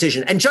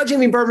decision. And Judge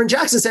Amy Berman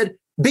Jackson said,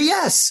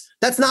 BS,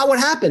 that's not what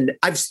happened.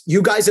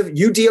 You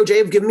DOJ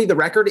have given me the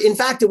record. In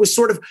fact, it was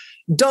sort of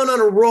done on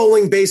a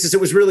rolling basis. It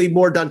was really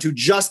more done to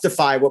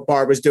justify what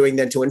Barr was doing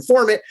than to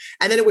inform it.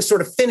 And then it was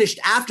sort of finished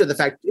after the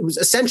fact. It was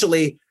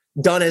essentially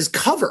done as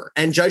cover.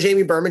 And Judge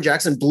Amy Berman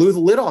Jackson blew the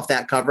lid off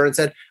that cover and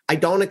said, I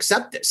don't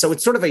accept this. So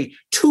it's sort of a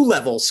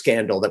 2-level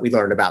scandal that we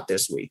learned about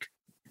this week.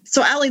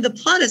 So, Elie, the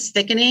plot is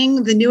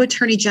thickening. The new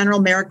Attorney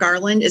General, Merrick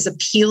Garland, is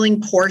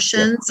appealing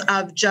portions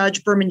of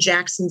Judge Berman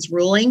Jackson's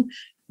ruling,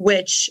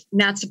 which,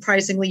 not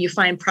surprisingly, you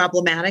find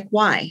problematic.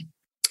 Why?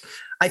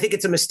 I think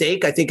it's a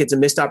mistake. I think it's a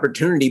missed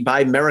opportunity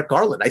by Merrick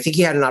Garland. I think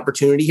he had an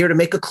opportunity here to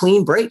make a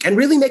clean break and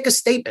really make a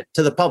statement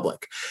to the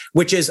public,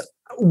 which is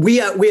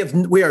we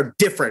are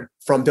different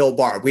from Bill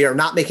Barr. We are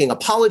not making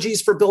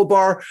apologies for Bill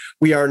Barr.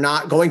 We are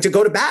not going to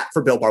go to bat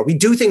for Bill Barr. We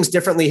do things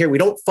differently here. We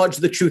don't fudge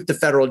the truth to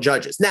federal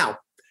judges. Now,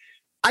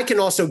 I can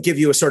also give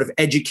you a sort of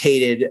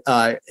educated,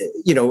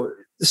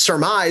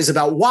 surmise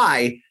about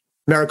why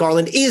Merrick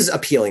Garland is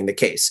appealing the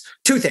case.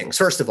 2 things.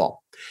 First of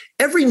all,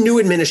 every new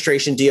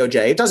administration,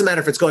 DOJ, it doesn't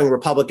matter if it's going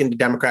Republican to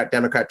Democrat,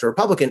 Democrat to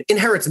Republican,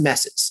 inherits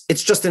messes.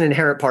 It's just an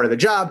inherent part of the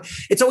job.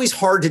 It's always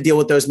hard to deal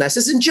with those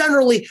messes. And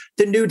generally,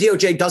 the new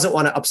DOJ doesn't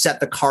want to upset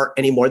the cart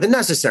any more than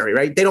necessary,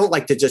 right? They don't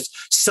like to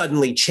just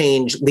suddenly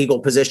change legal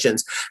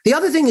positions. The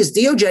other thing is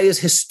DOJ is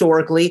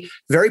historically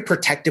very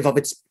protective of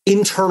its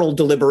internal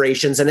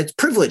deliberations and its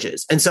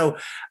privileges. And so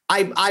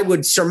I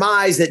would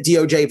surmise that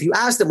DOJ, if you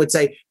ask them, would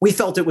say, we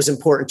felt it was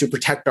important to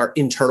protect our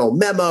internal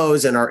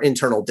memos and our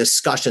internal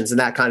discussions and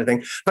that kind of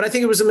thing. But I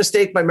think it was a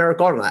mistake by Merrick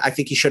Garland. I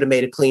think he should have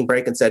made a clean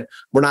break and said,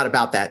 we're not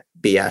about that.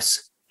 BS.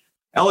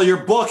 Ellie,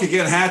 your book,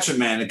 again, Hatchet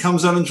Man, it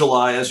comes out in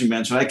July, as you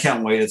mentioned. I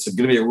can't wait. It's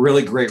going to be a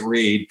really great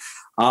read.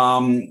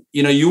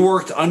 You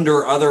worked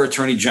under other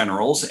attorney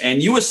generals,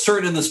 and you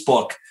assert in this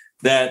book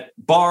that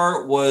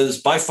Barr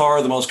was by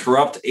far the most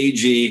corrupt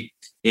AG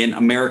in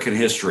American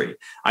history.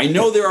 I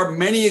know there are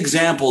many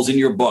examples in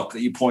your book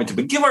that you point to,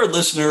 but give our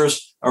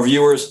listeners, our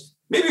viewers,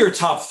 maybe your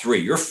top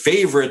three, your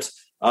favorite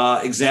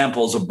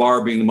examples of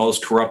Barr being the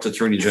most corrupt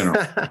attorney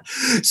general.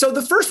 So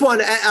the first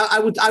one,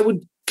 I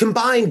would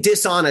combine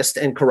dishonest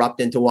and corrupt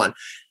into one.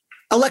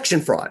 Election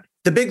fraud,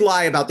 the big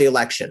lie about the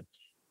election.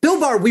 Bill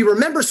Barr, we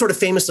remember sort of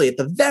famously at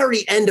the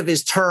very end of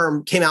his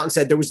term came out and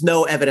said there was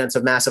no evidence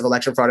of massive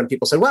election fraud. And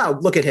people said, wow,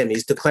 look at him.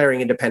 He's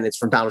declaring independence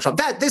from Donald Trump.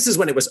 This is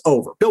when it was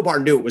over. Bill Barr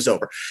knew it was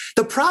over.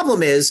 The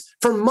problem is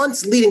for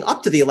months leading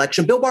up to the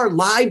election, Bill Barr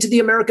lied to the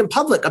American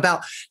public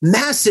about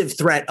massive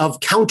threat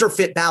of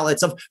counterfeit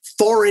ballots, of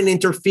foreign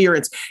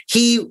interference.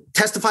 He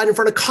testified in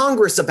front of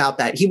Congress about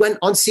that. He went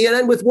on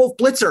CNN with Wolf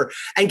Blitzer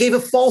and gave a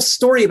false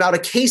story about a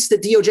case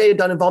that DOJ had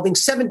done involving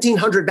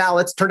 1,700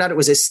 ballots. Turned out it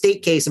was a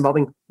state case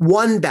involving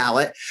one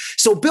ballot.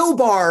 So Bill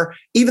Barr,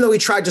 even though he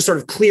tried to sort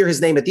of clear his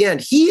name at the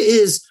end, he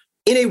is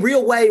in a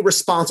real way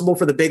responsible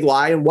for the big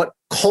lie and what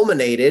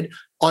culminated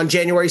on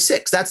January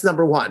 6th. That's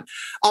number one.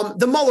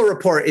 The Mueller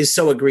report is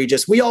so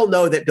egregious. We all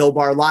know that Bill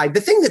Barr lied.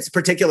 The thing that's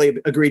particularly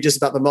egregious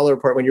about the Mueller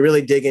report, when you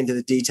really dig into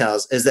the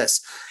details, is this.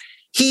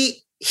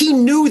 He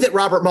knew that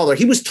Robert Mueller,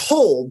 he was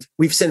told,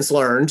 we've since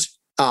learned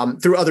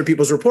through other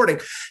people's reporting,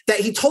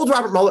 that he told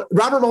Robert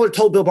Mueller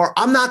told Bill Barr,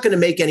 I'm not going to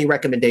make any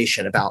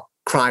recommendation about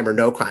crime or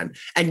no crime.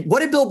 And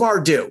what did Bill Barr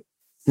do?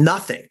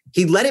 Nothing.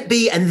 He let it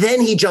be. And then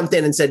he jumped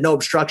in and said, no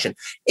obstruction.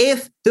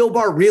 If Bill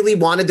Barr really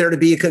wanted there to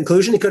be a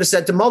conclusion, he could have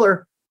said to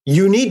Mueller,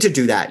 you need to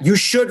do that. You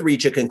should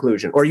reach a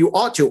conclusion, or you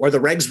ought to, or the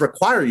regs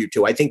require you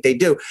to. I think they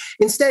do.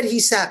 Instead,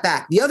 he sat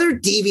back. The other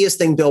devious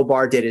thing Bill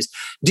Barr did is,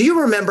 do you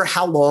remember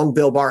how long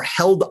Bill Barr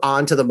held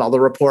on to the Mueller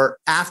report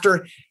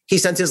after he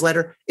sent his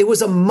letter? It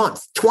was a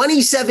month,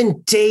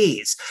 27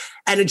 days.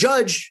 And the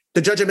judge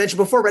I mentioned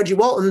before, Reggie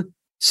Walton,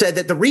 said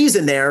that the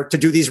reason there to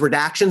do these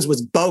redactions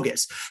was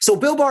bogus. So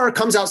Bill Barr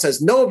comes out,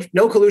 says no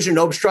collusion,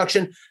 no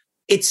obstruction.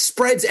 It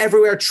spreads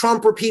everywhere.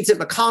 Trump repeats it.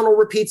 McConnell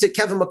repeats it.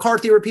 Kevin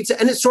McCarthy repeats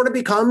it. And it sort of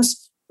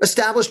becomes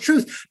established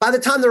truth. By the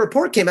time the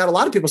report came out, a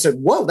lot of people said,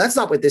 whoa, that's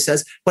not what this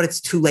says, but it's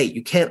too late.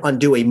 You can't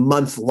undo a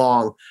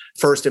month-long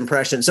first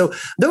impression. So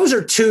those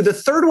are two. The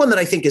third one that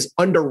I think is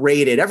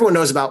underrated, everyone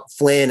knows about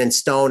Flynn and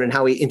Stone and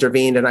how he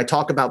intervened, and I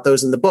talk about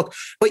those in the book,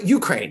 but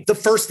Ukraine, the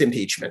first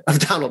impeachment of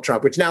Donald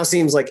Trump, which now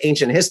seems like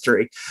ancient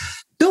history.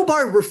 Bill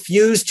Barr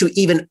refused to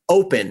even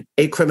open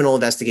a criminal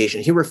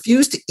investigation. He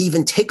refused to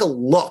even take a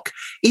look,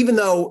 even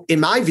though,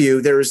 in my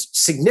view, there's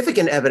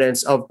significant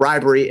evidence of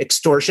bribery,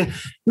 extortion.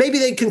 Maybe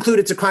they conclude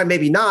it's a crime,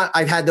 maybe not.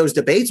 I've had those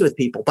debates with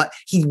people, but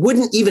he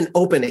wouldn't even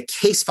open a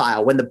case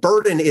file when the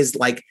burden is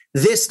like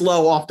this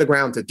low off the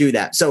ground to do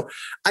that. So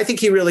I think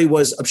he really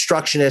was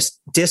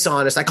obstructionist,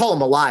 dishonest. I call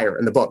him a liar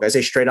in the book. I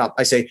say straight up,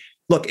 I say,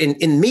 look,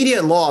 in media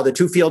and law, the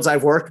two fields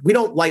I've worked, we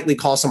don't lightly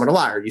call someone a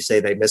liar. You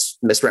say they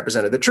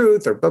misrepresented the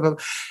truth or blah, blah,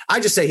 blah. I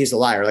just say he's a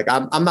liar. Like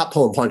I'm not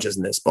pulling punches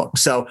in this book.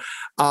 So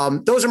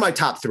those are my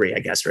top three, I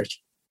guess, Rich.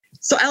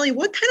 So, Ellie,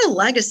 what kind of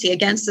legacy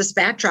against this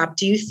backdrop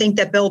do you think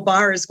that Bill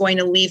Barr is going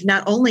to leave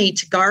not only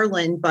to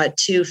Garland, but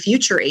to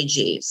future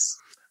AGs?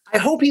 I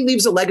hope he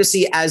leaves a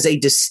legacy as a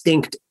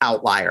distinct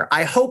outlier.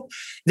 I hope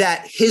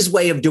that his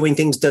way of doing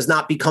things does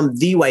not become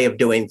the way of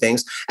doing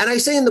things. And I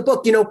say in the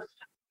book,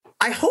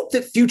 I hope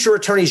that future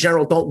attorneys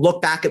general don't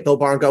look back at Bill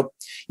Barr and go,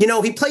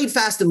 he played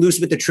fast and loose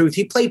with the truth.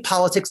 He played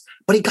politics,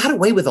 but he got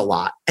away with a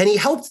lot. And he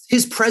helped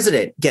his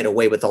president get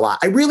away with a lot.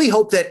 I really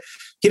hope that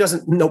he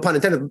doesn't, no pun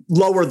intended,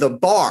 lower the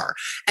bar.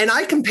 And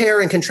I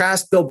compare and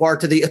contrast Bill Barr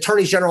to the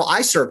attorneys general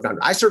I served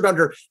under. I served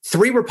under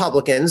three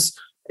Republicans,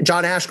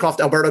 John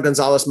Ashcroft, Alberto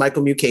Gonzalez,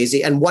 Michael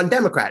Mukasey, and one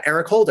Democrat,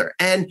 Eric Holder.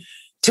 And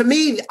to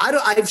me,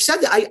 I've said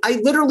that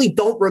I literally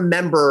don't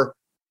remember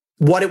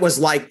what it was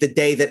like the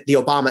day that the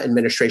Obama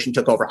administration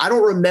took over. I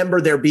don't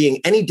remember there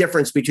being any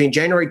difference between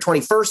January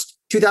 21st,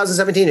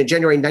 2017 and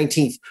January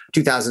 19th,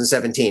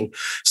 2017.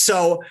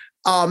 So,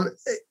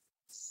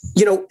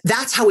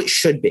 that's how it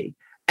should be.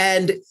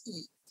 And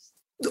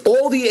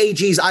all the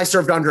AGs I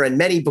served under and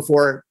many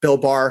before Bill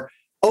Barr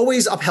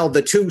always upheld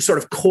the two sort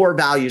of core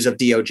values of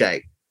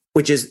DOJ,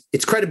 which is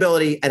its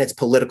credibility and its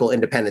political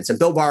independence. And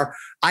Bill Barr,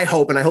 I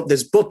hope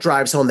this book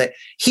drives home that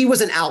he was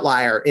an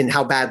outlier in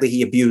how badly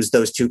he abused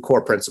those two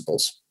core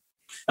principles.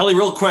 Ellie,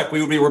 real quick,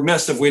 we would be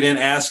remiss if we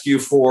didn't ask you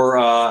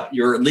for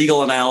your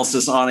legal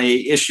analysis on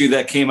a issue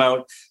that came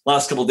out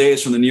last couple of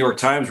days from the New York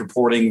Times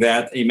reporting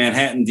that the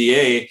Manhattan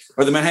DA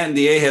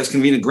has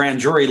convened a grand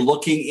jury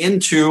looking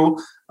into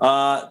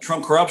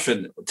Trump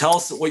corruption. Tell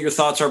us what your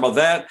thoughts are about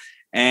that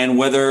and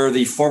whether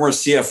the former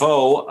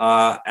CFO,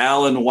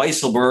 Alan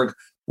Weisselberg,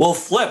 will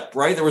flip,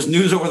 right? There was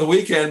news over the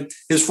weekend.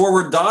 His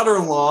former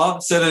daughter-in-law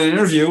said in an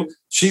interview,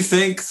 she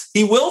thinks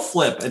he will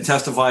flip and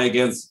testify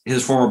against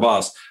his former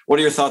boss. What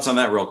are your thoughts on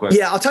that real quick?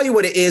 Yeah, I'll tell you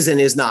what it is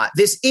and is not.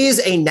 This is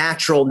a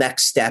natural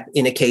next step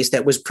in a case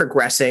that was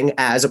progressing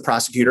as a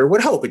prosecutor would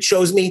hope. It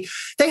shows me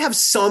they have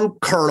some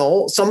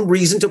kernel, some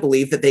reason to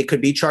believe that they could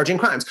be charging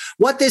crimes.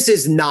 What this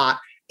is not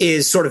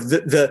is sort of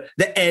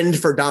the end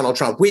for Donald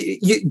Trump.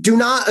 You do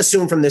not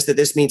assume from this that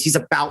this means he's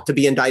about to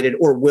be indicted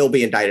or will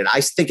be indicted.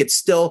 I think it's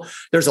still,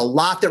 there's a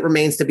lot that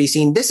remains to be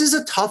seen. This is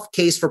a tough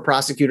case for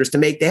prosecutors to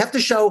make. They have to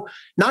show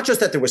not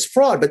just that there was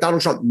fraud, but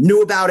Donald Trump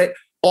knew about it,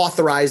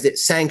 authorized it,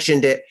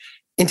 sanctioned it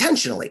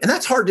intentionally. And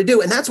that's hard to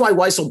do. And that's why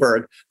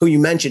Weisselberg, who you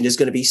mentioned, is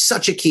going to be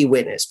such a key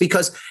witness,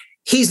 because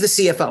he's the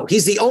CFO.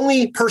 He's the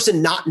only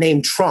person not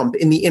named Trump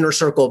in the inner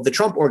circle of the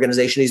Trump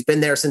organization. He's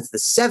been there since the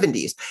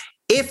 70s.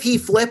 If he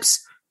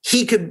flips,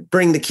 he could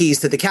bring the keys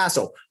to the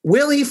castle.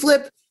 Will he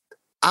flip?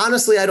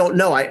 Honestly, I don't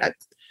know.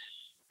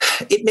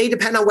 It may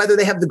depend on whether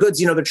they have the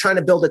goods. You know, they're trying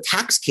to build a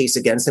tax case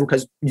against him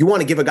because you want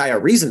to give a guy a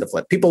reason to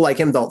flip. People like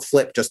him don't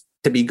flip just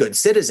to be good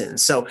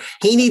citizens. So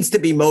he needs to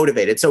be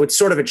motivated. So it's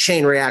sort of a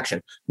chain reaction.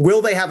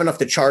 Will they have enough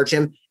to charge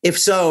him? If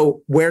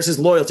so, where's his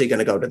loyalty going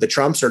to go? To the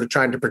Trumps or to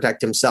trying to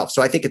protect himself?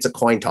 So I think it's a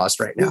coin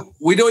toss right now.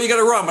 We know you got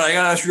to run, but I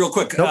got to ask you real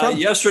quick. No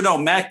yes or no,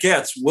 Matt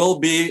Gaetz will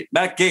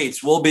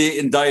be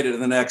indicted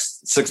in the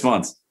next 6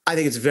 months. I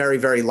think it's very,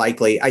 very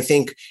likely. I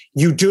think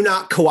you do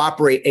not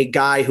cooperate a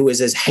guy who is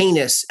as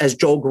heinous as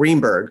Joel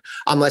Greenberg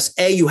unless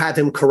A, you have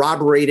him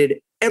corroborated,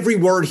 every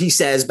word he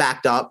says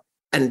backed up.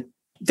 And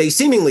they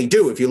seemingly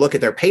do if you look at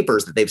their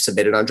papers that they've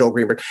submitted on Joel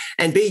Greenberg.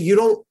 And B, you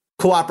don't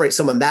cooperate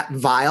someone that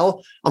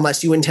vile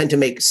unless you intend to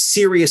make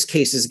serious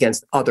cases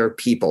against other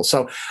people.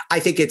 So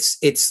I think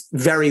it's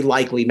very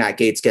likely Matt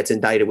Gaetz gets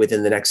indicted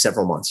within the next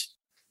several months.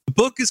 The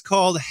book is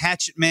called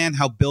Hatchet Man,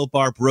 How Bill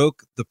Barr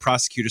Broke the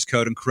Prosecutor's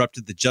Code and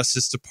Corrupted the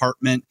Justice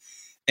Department.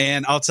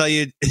 And I'll tell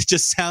you, it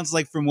just sounds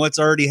like from what's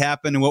already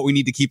happened and what we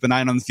need to keep an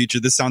eye on in the future,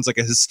 this sounds like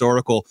a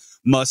historical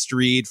must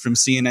read from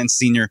CNN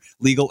senior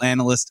legal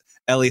analyst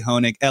Elie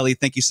Honig. Elie,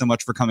 thank you so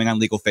much for coming on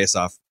Legal Face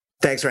Off.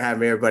 Thanks for having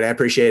me, everybody. I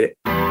appreciate it.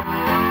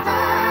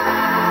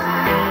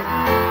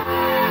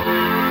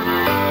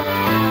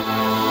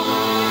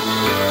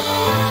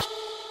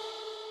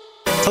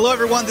 Hello,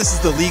 everyone. This is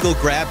the Legal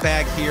Grab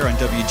Bag here on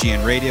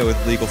WGN Radio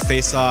with Legal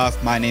Face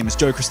Off. My name is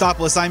Joey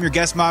Christopoulos. I'm your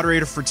guest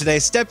moderator for today,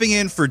 stepping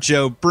in for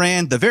Joe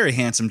Brand, the very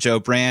handsome Joe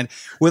Brand.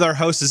 With our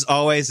hosts, as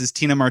always, is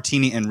Tina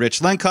Martini and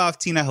Rich Lenkoff.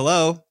 Tina,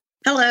 hello.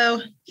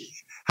 Hello.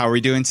 How are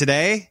we doing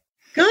today?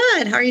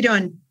 Good. How are you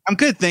doing? I'm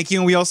good, thank you.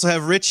 And we also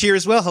have Rich here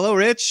as well. Hello,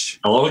 Rich.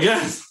 Hello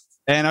again.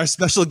 And our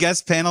special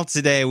guest panel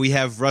today, we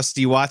have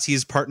Rusty Watts.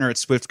 He's partner at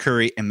Swift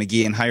Curry and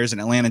McGee and Hires in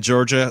Atlanta,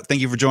 Georgia.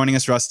 Thank you for joining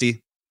us,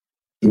 Rusty.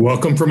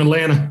 Welcome from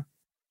Atlanta.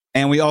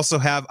 And we also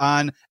have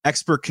on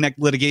Expert Connect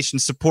litigation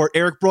support,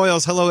 Eric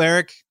Broyles. Hello,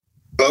 Eric.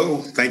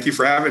 Hello. Thank you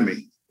for having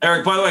me.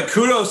 Eric, by the way,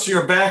 kudos to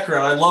your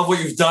background. I love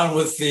what you've done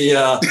with the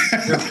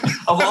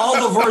of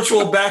all the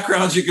virtual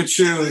backgrounds you could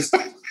choose.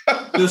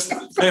 Just,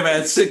 hey,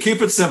 man,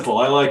 keep it simple.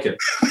 I like it.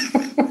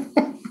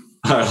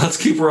 All right, let's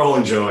keep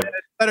rolling, Joey.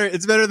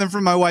 It's better than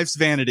from my wife's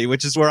vanity,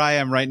 which is where I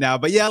am right now.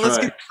 But yeah, let's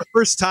get to the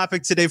first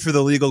topic today for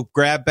the Legal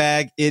Grab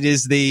Bag. It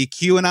is the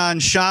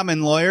QAnon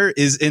shaman lawyer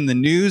is in the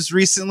news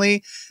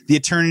recently. The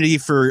attorney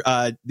for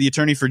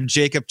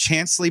Jacob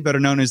Chansley, better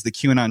known as the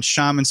QAnon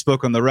shaman,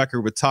 spoke on the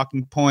record with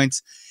talking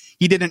points.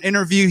 He did an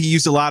interview. He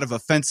used a lot of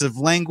offensive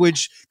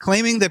language,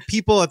 claiming that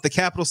people at the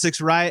Capitol 6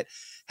 riot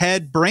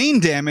had brain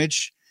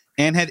damage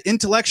and had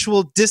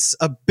intellectual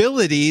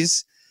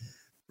disabilities.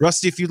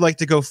 Rusty, if you'd like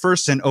to go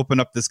first and open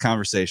up this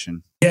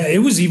conversation. Yeah, it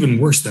was even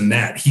worse than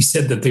that. He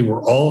said that they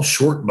were all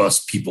short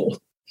bus people.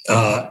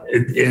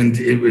 And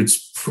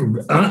it's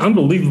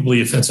unbelievably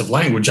offensive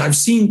language. I've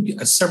seen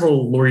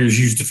several lawyers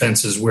use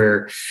defenses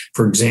where,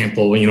 for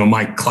example,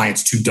 my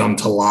client's too dumb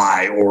to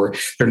lie, or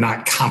they're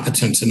not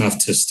competent enough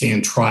to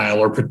stand trial,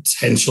 or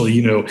potentially,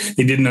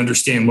 they didn't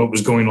understand what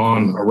was going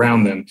on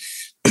around them.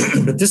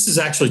 But this is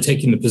actually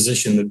taking the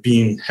position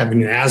that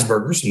having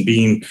Asperger's and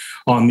being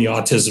on the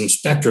autism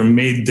spectrum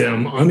made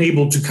them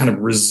unable to kind of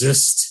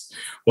resist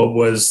what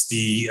was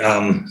the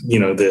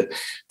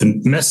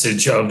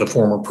message of the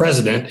former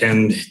president,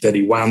 and that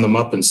he wound them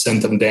up and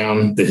sent them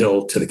down the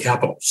hill to the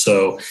Capitol.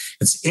 So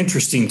it's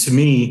interesting to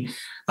me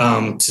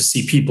to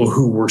see people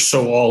who were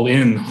so all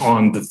in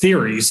on the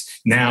theories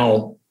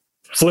now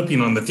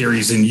flipping on the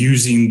theories and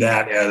using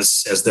that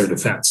as their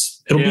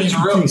defense. It'll be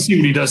interesting to see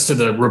what he does to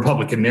the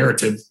Republican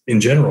narrative in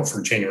general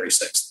for January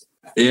 6th.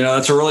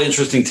 That's a really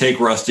interesting take,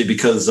 Rusty,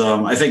 because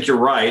I think you're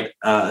right,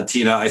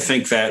 Tina. I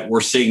think that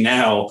we're seeing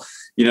now,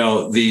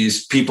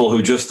 these people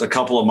who just a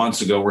couple of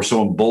months ago were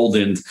so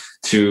emboldened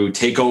to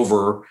take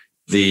over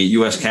the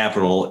U.S.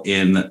 Capitol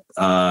in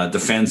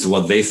defense of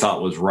what they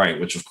thought was right,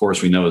 which, of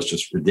course, we know is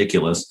just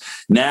ridiculous.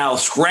 Now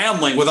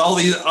scrambling with all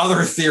these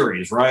other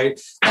theories, right?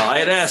 I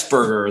had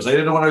Asperger's. I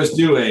didn't know what I was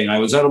doing. I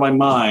was out of my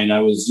mind. I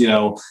was,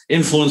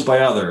 influenced by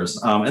others.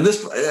 And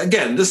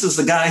this is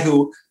the guy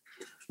who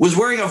was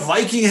wearing a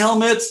Viking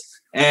helmet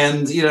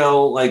and,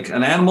 like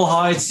an animal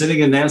hide sitting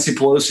in Nancy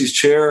Pelosi's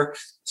chair.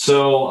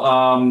 So,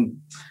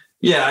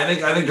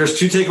 I think there's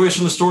two takeaways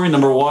from the story.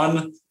 Number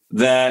one,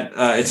 that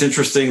it's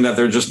interesting that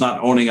they're just not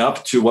owning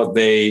up to what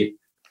they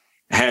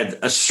had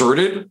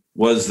asserted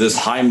was this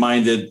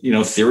high-minded,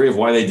 theory of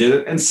why they did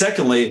it. And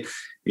secondly,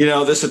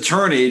 this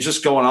attorney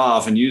just going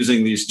off and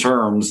using these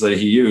terms that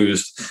he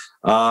used.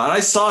 And I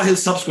saw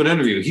his subsequent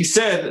interview. He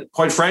said,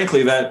 quite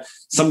frankly, that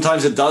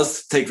sometimes it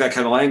does take that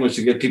kind of language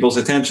to get people's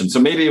attention. So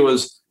maybe it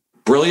was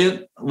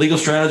brilliant legal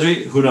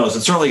strategy. Who knows?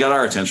 It certainly got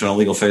our attention on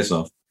Legal Face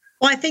Off.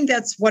 Well, I think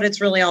that's what it's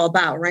really all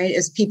about, right?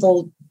 Is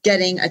people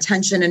getting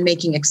attention and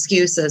making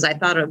excuses. I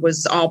thought it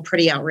was all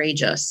pretty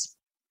outrageous.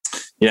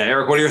 Yeah,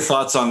 Eric, what are your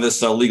thoughts on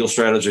this legal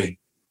strategy?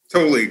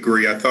 Totally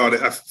agree. I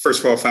first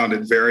of all, found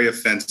it very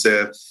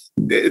offensive.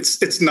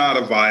 It's not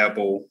a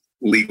viable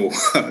legal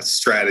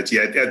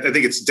strategy. I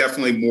think it's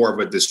definitely more of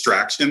a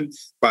distraction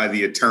by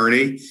the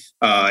attorney.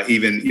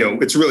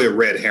 It's really a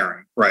red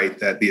herring, right?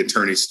 That the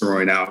attorney's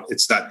throwing out.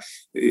 It's not.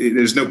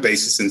 There's no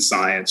basis in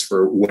science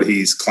for what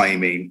he's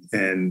claiming,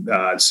 and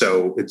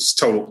so it's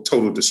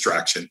total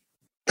distraction.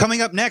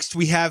 Coming up next,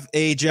 we have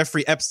a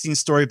Jeffrey Epstein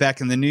story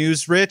back in the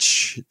news.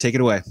 Rich, take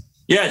it away.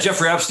 Yeah,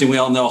 Jeffrey Epstein, we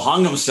all know,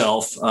 hung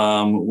himself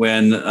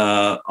when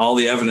all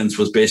the evidence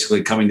was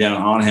basically coming down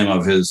on him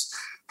of his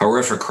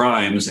horrific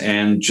crimes.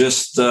 And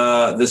just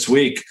this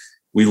week,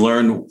 we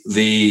learned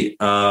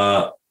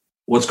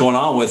what's going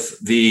on with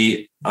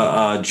the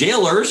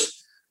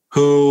jailers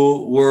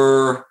who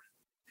were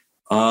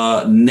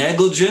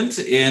negligent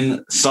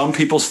in some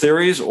people's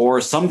theories,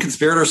 or some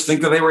conspirators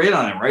think that they were in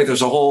on it, right?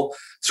 There's a whole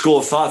school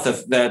of thought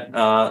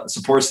that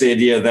supports the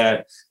idea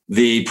that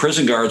the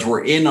prison guards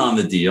were in on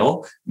the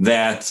deal,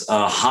 that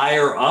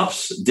higher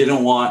ups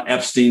didn't want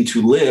Epstein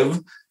to live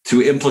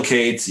to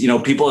implicate,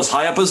 people as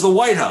high up as the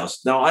White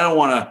House. Now, I don't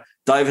want to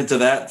dive into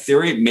that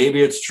theory.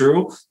 Maybe it's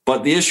true,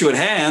 but the issue at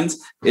hand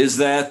is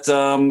that,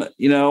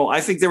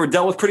 I think they were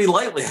dealt with pretty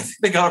lightly. I think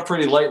they got it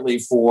pretty lightly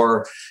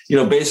for,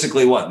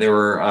 basically what they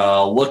were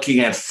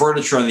looking at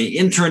furniture on the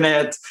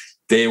internet.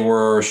 They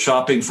were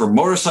shopping for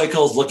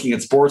motorcycles, looking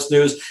at sports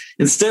news,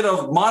 instead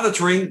of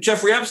monitoring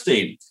Jeffrey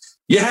Epstein.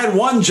 You had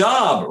one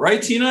job, right,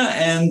 Tina?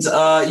 And,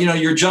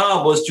 your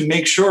job was to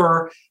make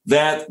sure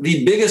that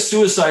the biggest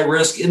suicide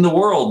risk in the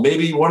world,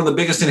 maybe one of the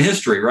biggest in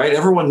history, right?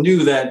 Everyone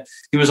knew that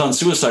he was on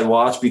suicide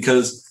watch,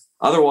 because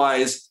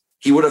otherwise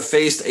he would have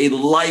faced a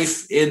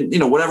life in,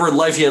 whatever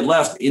life he had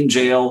left in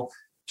jail,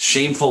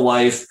 shameful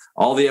life.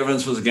 All the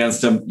evidence was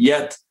against him.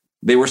 Yet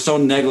they were so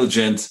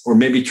negligent, or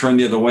maybe turned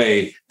the other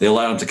way, they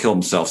allowed him to kill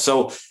himself.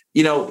 So,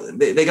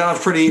 they got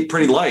off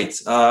pretty light.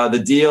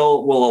 The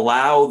deal will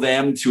allow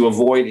them to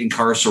avoid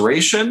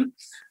incarceration.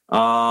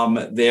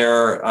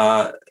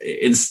 They're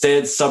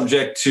instead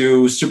subject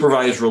to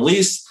supervised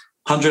release,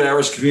 100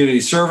 hours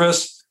community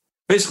service,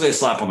 basically a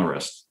slap on the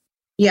wrist.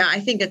 Yeah, I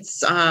think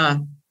it's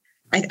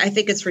I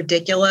think it's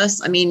ridiculous.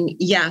 I mean,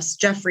 yes,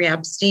 Jeffrey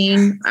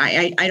Epstein,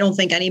 I don't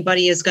think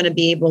anybody is going to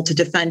be able to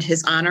defend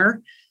his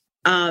honor.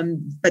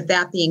 But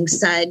that being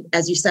said,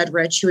 as you said,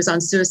 Rich, he was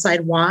on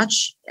suicide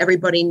watch.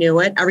 Everybody knew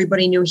it.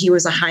 Everybody knew he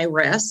was a high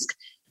risk.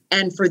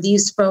 And for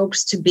these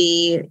folks to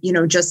be,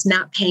 just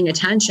not paying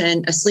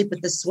attention, asleep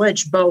at the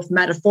switch, both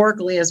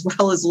metaphorically as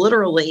well as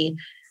literally,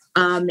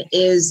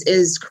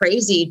 is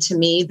crazy to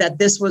me. That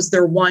this was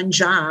their one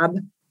job,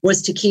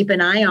 was to keep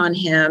an eye on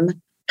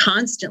him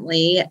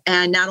constantly.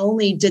 And not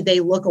only did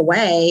they look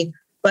away,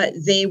 but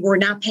they were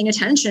not paying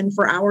attention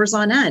for hours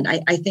on end.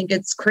 I think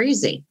it's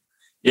crazy.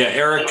 Yeah,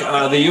 Eric,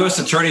 the U.S.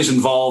 attorneys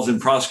involved in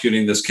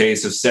prosecuting this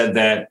case have said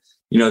that,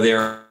 they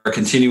are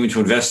continuing to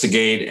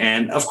investigate.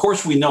 And of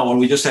course, we know, and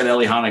we just had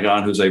Ellie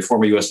Hannigan, who's a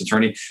former U.S.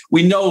 attorney,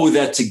 we know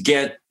that to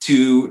get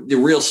to the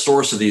real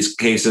source of these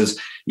cases,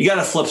 you got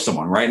to flip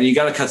someone, right? And you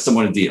got to cut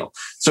someone a deal.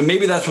 So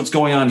maybe that's what's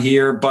going on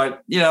here.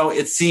 But,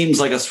 it seems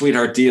like a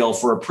sweetheart deal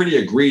for a pretty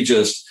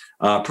egregious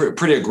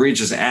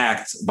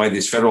act by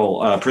these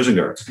federal prison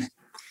guards.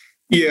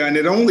 Yeah, and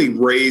it only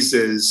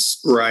raises,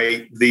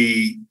 right,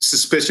 the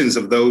suspicions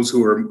of those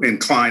who are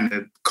inclined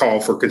to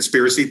call for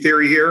conspiracy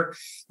theory here.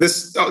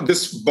 This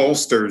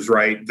bolsters,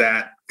 right,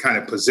 that kind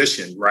of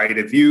position, right?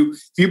 If you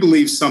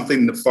believe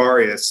something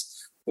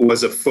nefarious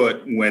was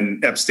afoot when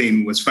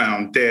Epstein was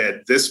found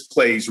dead, this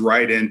plays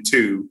right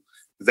into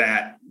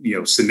that,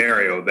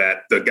 scenario,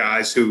 that the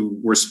guys who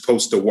were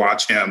supposed to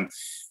watch him,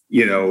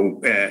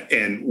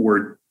 and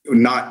were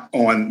not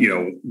on,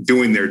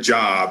 doing their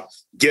job,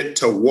 get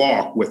to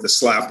walk with a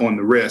slap on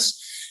the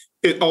wrist.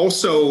 It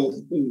also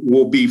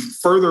will be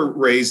further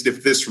raised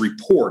if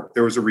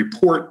there was a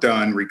report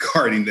done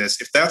regarding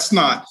this, if that's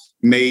not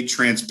made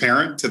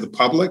transparent to the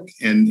public,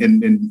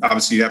 and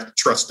obviously you have to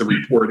trust the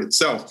report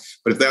itself,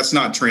 but if that's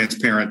not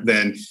transparent,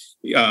 then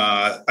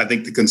I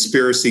think the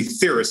conspiracy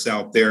theorists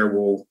out there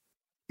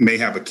may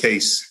have a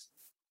case.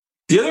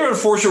 The other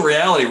unfortunate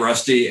reality,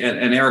 Rusty,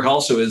 and Eric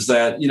also, is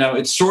that,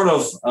 it sort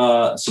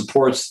of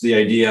supports the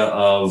idea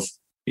of,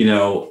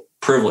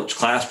 privilege,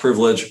 class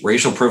privilege,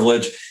 racial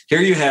privilege.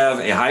 Here you have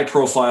a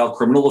high-profile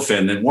criminal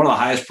defendant, one of the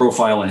highest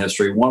profile in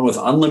history, one with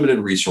unlimited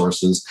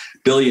resources,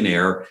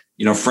 billionaire,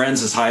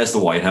 friends as high as the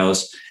White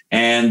House.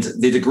 And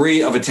the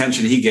degree of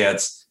attention he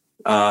gets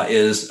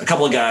is a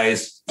couple of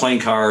guys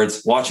playing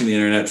cards, watching the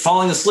internet,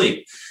 falling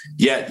asleep.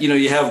 Yet,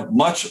 you have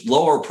much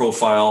lower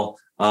profile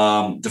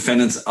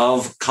defendants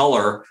of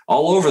color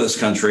all over this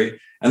country,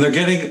 and they're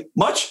getting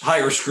much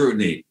higher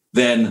scrutiny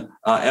than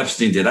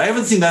Epstein did. I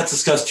haven't seen that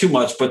discussed too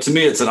much, but to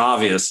me, it's an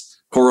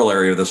obvious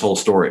corollary of this whole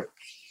story.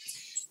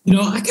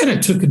 I kind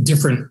of took a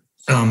different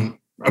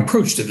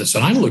approach to this.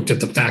 And I looked at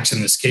the facts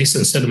in this case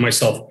and said to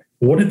myself,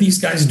 what did these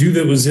guys do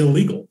that was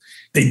illegal?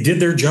 They did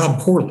their job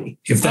poorly.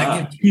 If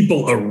that gets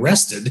people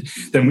arrested,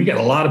 then we got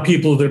a lot of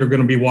people that are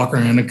going to be walking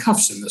around in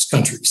cuffs in this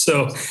country.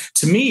 So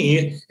to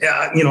me,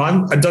 I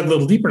dug a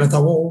little deeper and I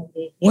thought, well,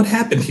 what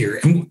happened here?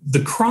 And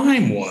the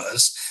crime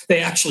was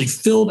they actually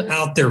filled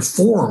out their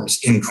forms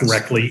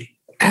incorrectly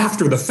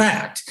after the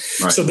fact.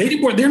 Right. So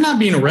they're not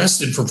being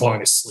arrested for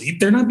falling asleep.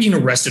 They're not being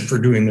arrested for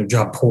doing their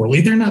job poorly.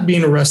 They're not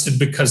being arrested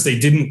because they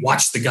didn't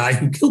watch the guy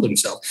who killed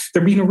himself.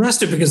 They're being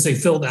arrested because they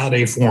filled out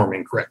a form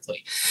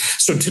incorrectly.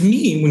 So to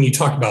me, when you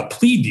talk about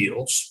plea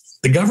deals,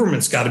 the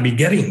government's got to be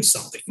getting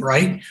something,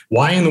 right?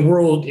 Why in the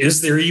world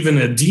is there even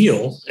a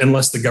deal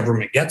unless the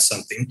government gets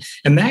something?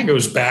 And that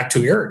goes back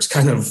to Eric's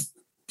kind of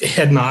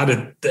head nod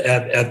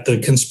at the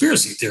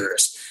conspiracy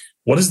theorists.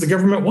 What does the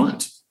government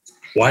want?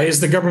 Why is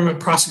the government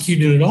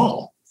prosecuting it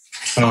all?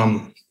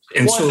 I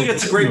think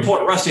it's a great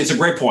point, Rusty. It's a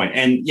great point.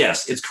 And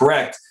yes, it's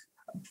correct.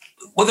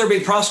 What they're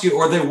being prosecuted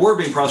or they were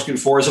being prosecuted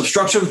for is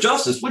obstruction of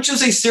justice, which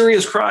is a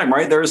serious crime,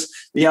 right? There's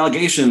the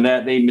allegation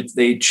that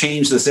they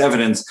changed this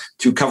evidence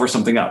to cover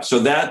something up. So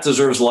that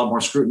deserves a lot more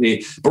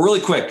scrutiny. But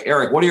really quick,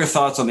 Eric, what are your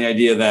thoughts on the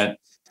idea that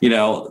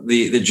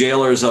the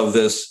jailers of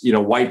this,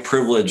 white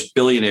privileged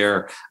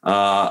billionaire,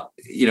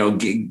 he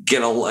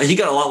got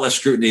a lot less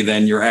scrutiny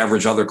than your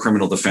average other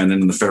criminal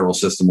defendant in the federal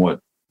system would?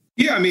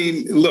 Yeah, I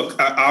mean,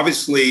 look,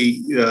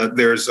 obviously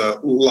there's a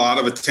lot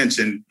of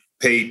attention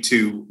paid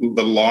to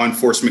the law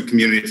enforcement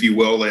community, if you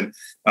will, and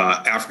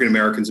African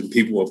Americans and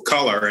people of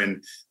color.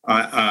 And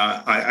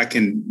I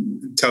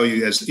can tell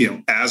you,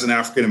 as an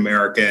African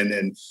American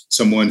and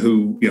someone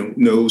who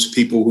knows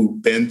people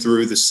who've been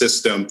through the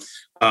system,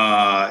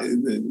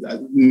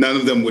 none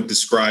of them would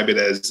describe it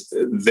as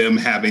them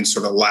having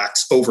sort of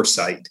lax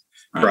oversight,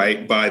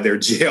 right, by their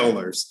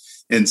jailers.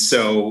 And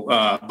so,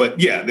 but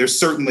yeah, there's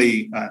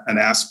certainly an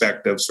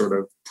aspect of sort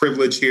of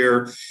privilege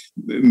here.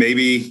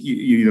 Maybe,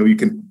 you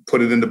can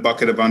put it in the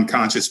bucket of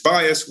unconscious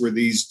bias where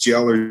these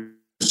jailers,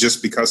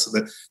 just because of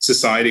the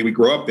society we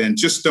grow up in,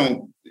 just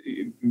don't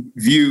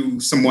view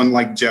someone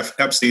like Jeff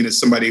Epstein as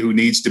somebody who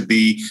needs to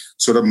be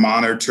sort of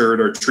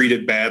monitored or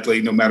treated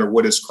badly, no matter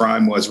what his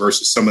crime was,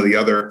 versus some of the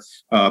other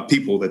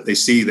people that they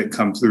see that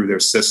come through their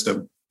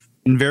system.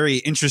 And very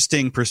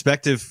interesting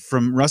perspective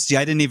from Rusty.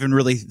 I didn't even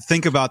really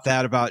think about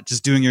that, about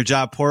just doing your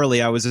job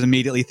poorly. I was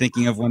immediately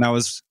thinking of when I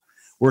was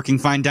working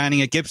fine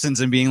dining at Gibson's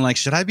and being like,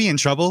 should I be in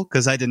trouble?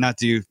 Because I did not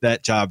do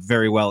that job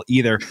very well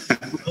either.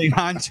 Moving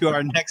on to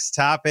our next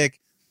topic.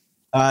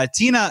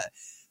 Tina,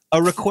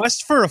 a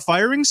request for a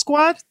firing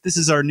squad? This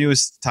is our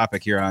newest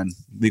topic here on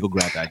Legal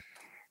Grab Bag.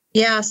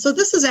 Yeah, so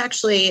this is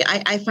actually,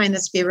 I find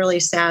this to be a really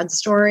sad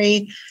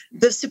story.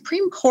 The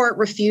Supreme Court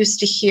refused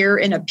to hear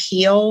an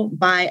appeal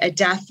by a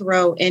death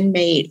row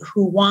inmate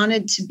who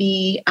wanted to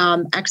be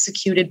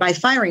executed by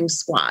firing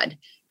squad.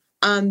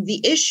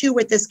 The issue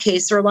with this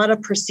case, there are a lot of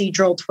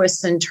procedural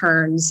twists and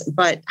turns,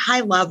 but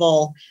high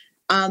level,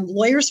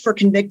 lawyers for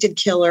convicted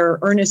killer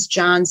Ernest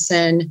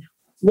Johnson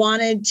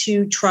wanted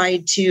to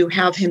try to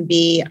have him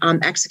be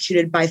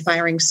executed by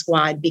firing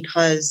squad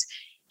because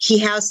he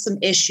has some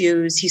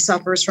issues. He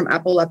suffers from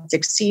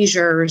epileptic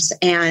seizures,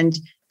 and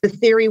the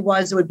theory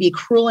was it would be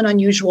cruel and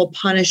unusual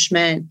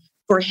punishment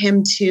for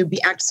him to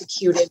be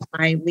executed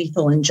by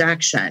lethal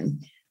injection.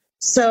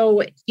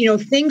 So,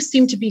 things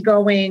seem to be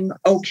going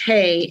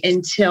okay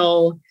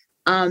until,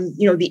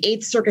 the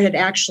Eighth Circuit had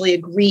actually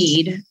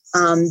agreed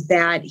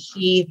that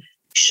he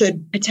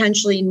should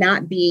potentially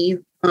not be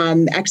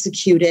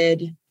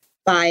executed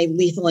by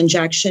lethal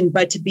injection,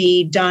 but to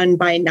be done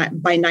by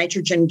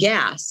nitrogen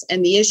gas.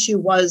 And the issue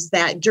was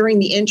that during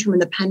the interim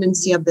and the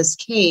pendency of this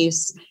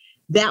case,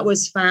 that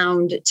was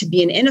found to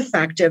be an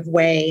ineffective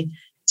way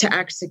to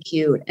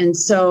execute. And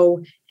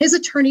so his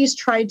attorneys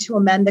tried to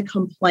amend the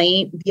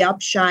complaint. The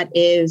upshot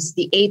is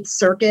the Eighth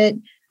Circuit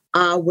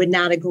would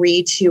not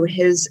agree to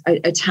his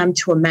attempt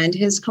to amend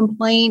his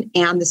complaint,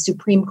 and the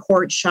Supreme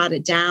Court shot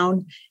it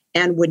down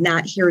and would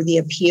not hear the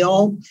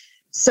appeal.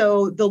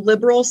 So the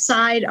liberal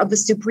side of the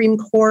Supreme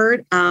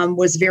Court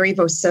was very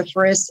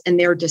vociferous in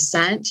their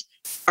dissent,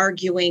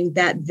 arguing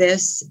that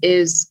this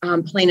is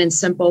plain and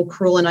simple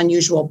cruel and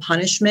unusual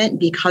punishment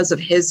because of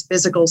his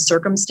physical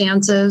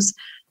circumstances.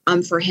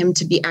 For him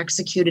to be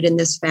executed in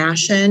this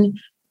fashion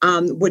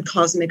would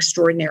cause him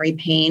extraordinary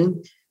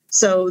pain.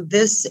 So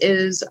this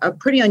is a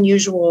pretty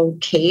unusual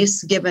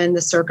case given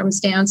the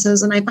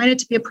circumstances, and I find it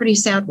to be a pretty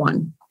sad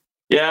one.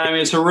 Yeah, I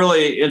mean, it's a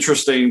really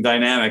interesting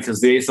dynamic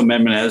because the Eighth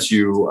Amendment, as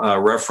you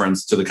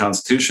referenced to the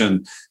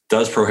Constitution,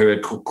 does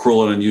prohibit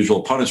cruel and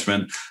unusual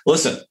punishment.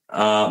 Listen,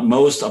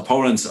 most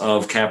opponents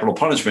of capital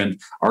punishment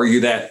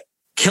argue that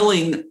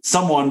killing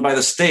someone by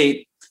the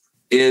state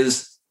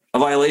is a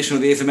violation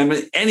of the Eighth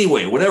Amendment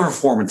anyway, whatever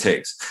form it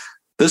takes.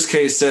 This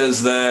case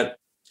says that,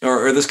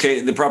 or this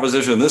case, the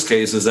proposition in this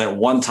case is that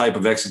one type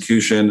of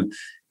execution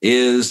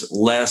is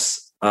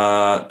less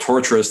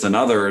torturous than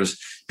others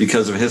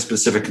because of his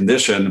specific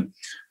condition.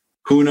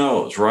 Who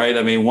knows, right?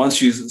 I mean,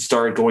 once you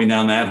start going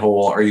down that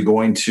hole, are you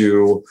going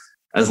to,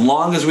 as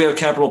long as we have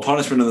capital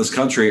punishment in this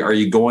country, are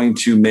you going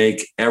to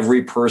make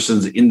every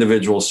person's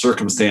individual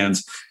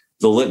circumstance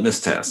the litmus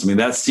test? I mean,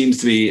 that seems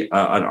to be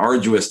an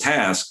arduous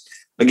task.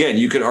 Again,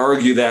 you could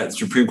argue that the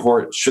Supreme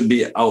Court should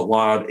be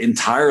outlawed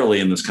entirely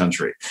in this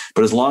country.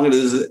 But as long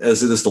as it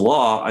is the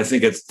law, I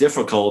think it's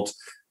difficult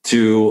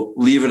to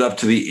leave it up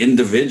to the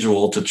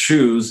individual to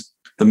choose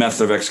the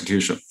method of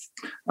execution.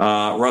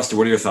 Rusty,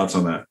 what are your thoughts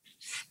on that?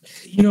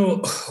 You know,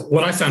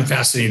 what I found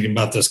fascinating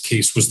about this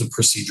case was the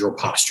procedural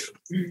posture.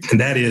 And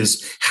that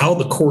is how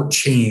the court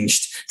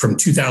changed from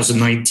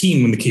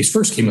 2019 when the case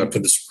first came up to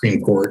the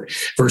Supreme Court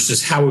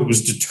versus how it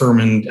was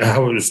determined,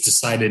 how it was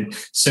decided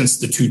since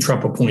the two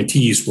Trump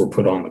appointees were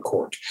put on the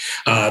court.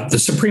 The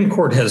Supreme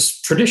Court has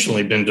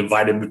traditionally been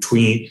divided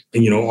between,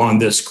 on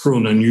this cruel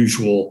and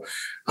unusual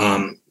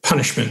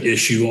punishment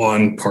issue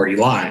on party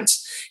lines.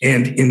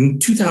 And in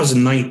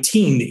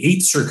 2019, the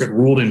Eighth Circuit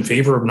ruled in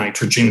favor of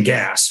nitrogen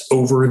gas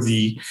over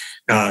the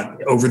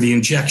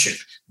injection.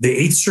 The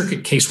Eighth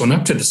Circuit case went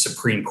up to the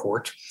Supreme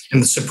Court,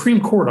 and the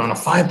Supreme Court, on a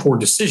 5-4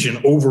 decision,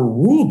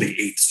 overruled the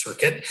Eighth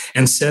Circuit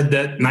and said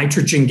that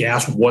nitrogen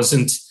gas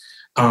wasn't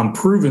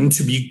proven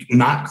to be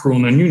not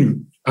cruel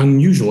and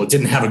unusual. It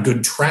didn't have a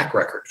good track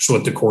record, is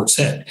what the court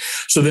said.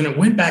 So then it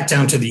went back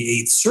down to the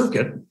Eighth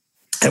Circuit,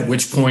 at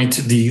which point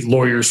the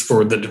lawyers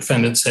for the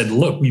defendant said,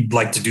 look, we'd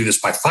like to do this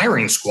by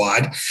firing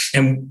squad.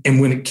 And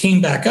when it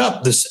came back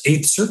up, this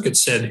Eighth Circuit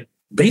said,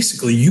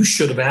 basically, you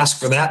should have asked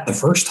for that the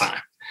first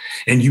time,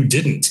 and you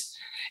didn't.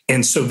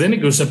 And so then it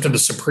goes up to the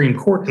Supreme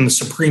Court, and the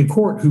Supreme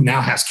Court, who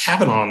now has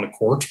Kavanaugh on the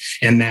court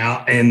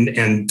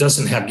and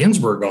doesn't have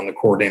Ginsburg on the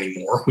court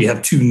anymore. We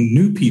have two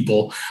new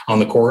people on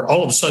the court.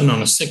 All of a sudden, on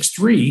a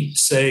 6-3,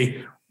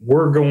 say,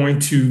 we're going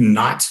to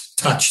not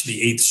touch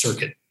the Eighth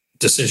Circuit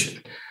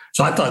decision.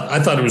 So I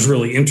thought it was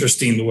really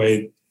interesting the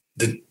way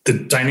the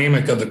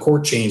dynamic of the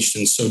court changed,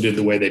 and so did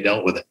the way they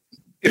dealt with it.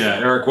 Yeah,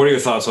 Eric, what are your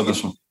thoughts on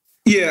this one?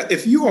 Yeah,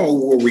 if you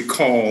all will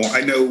recall,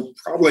 I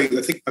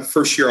think my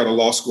first year out of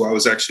law school, I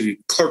was actually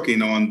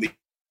clerking on the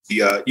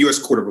U.S.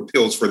 Court of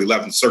Appeals for the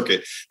 11th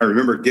Circuit. I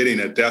remember getting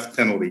a death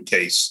penalty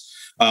case.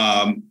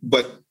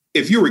 But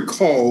if you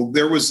recall,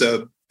 there was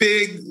a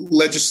big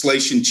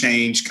legislation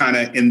change kind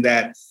of in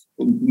that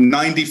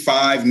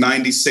 95,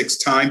 96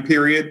 time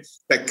period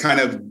that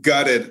kind of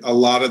gutted a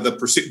lot of the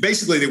pursuit.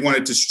 Basically, they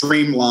wanted to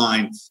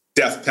streamline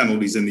death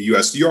penalties in the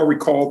U.S. Do you all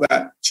recall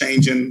that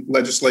change in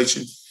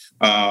legislation?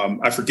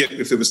 I forget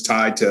if it was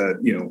tied to,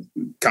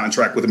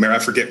 contract with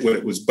America. I forget what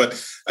it was,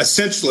 but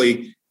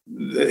essentially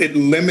it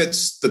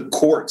limits the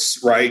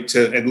courts, right,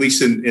 to at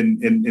least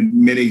in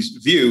many's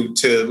view,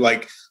 to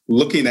like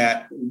looking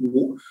at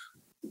the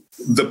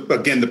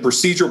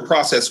procedural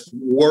process.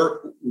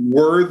 Were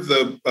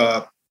the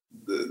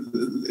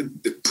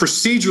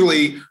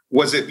procedurally,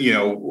 was it,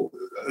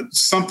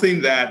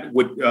 something that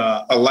would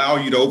allow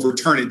you to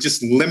overturn it?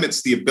 Just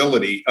limits the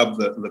ability of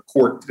the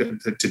court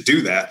to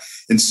do that.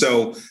 And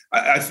so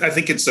I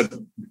think it's a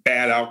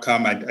bad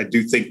outcome. I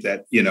do think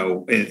that,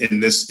 in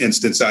this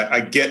instance, I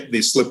get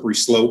the slippery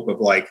slope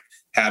of like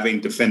having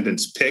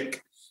defendants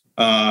pick.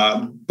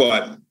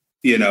 But,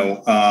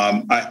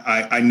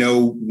 I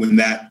know when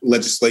that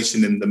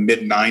legislation in the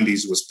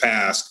mid-90s was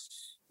passed,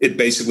 it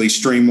basically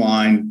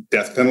streamlined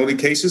death penalty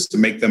cases to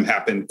make them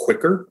happen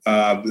quicker.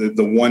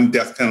 The one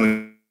death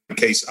penalty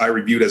case I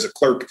reviewed as a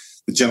clerk,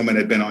 the gentleman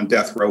had been on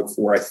death row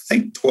for, I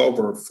think, 12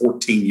 or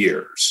 14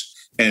 years.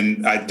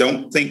 And I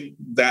don't think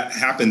that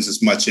happens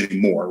as much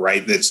anymore,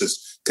 right? It's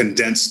this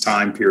condensed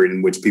time period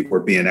in which people are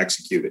being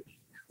executed.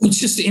 It's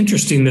just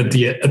interesting that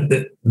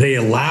they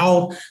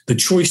allow the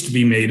choice to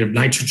be made of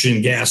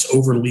nitrogen gas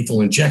over lethal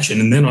injection.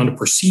 And then on a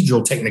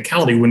procedural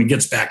technicality, when it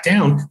gets back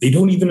down, they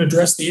don't even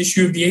address the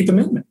issue of the Eighth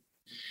Amendment,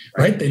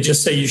 right? They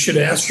just say you should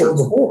have asked for it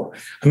before.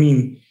 I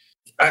mean,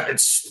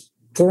 it's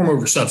form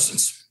over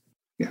substance.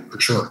 Yeah, for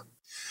sure.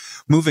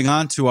 Moving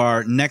on to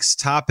our next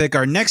topic.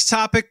 Our next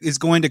topic is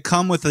going to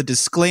come with a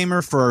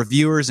disclaimer for our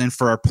viewers and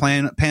for our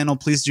panel.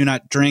 Please do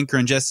not drink or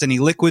ingest any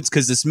liquids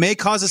because this may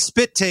cause a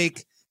spit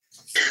take.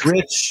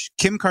 Rich,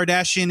 Kim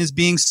Kardashian is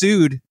being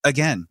sued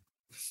again.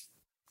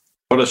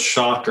 What a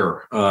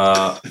shocker.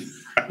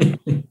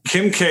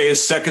 Kim K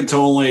is second to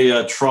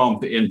only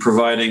Trump in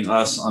providing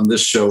us on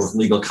this show with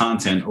legal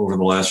content over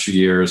the last few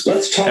years.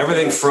 Let's talk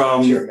everything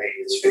from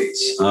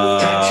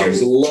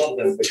taxpayers love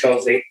them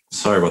because they.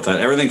 Sorry about that.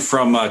 Everything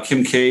from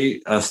Kim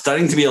K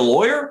studying to be a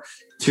lawyer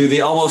to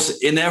the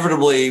almost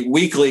inevitably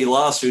weekly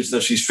lawsuits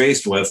that she's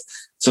faced with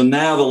So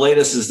now the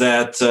latest is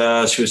that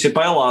she was hit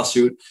by a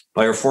lawsuit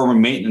by her former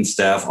maintenance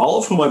staff, all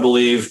of whom I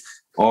believe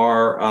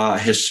are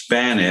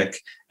Hispanic,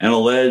 and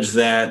allege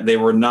that they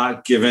were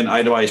not given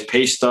itemized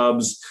pay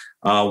stubs.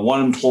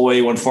 One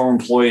former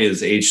employee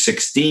is age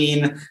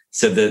 16,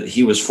 said that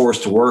he was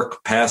forced to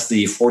work past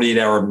the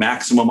 48-hour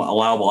maximum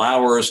allowable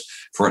hours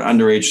for an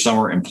underage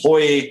summer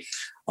employee.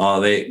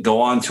 They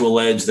go on to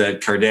allege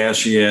that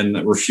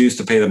Kardashian refused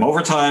to pay them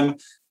overtime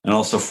and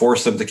also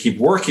forced them to keep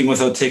working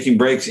without taking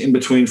breaks in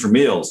between for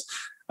meals.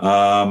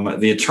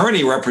 The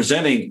attorney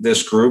representing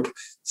this group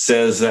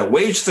says that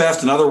wage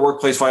theft and other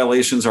workplace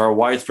violations are a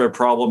widespread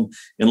problem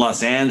in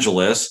Los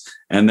Angeles,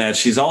 and that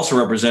she's also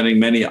representing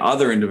many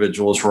other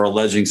individuals who are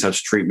alleging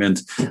such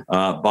treatment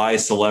by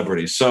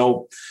celebrities.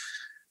 So,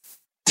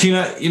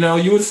 Tina,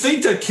 you would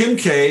think that Kim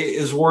K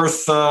is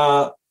worth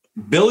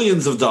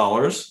billions of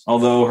dollars,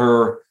 although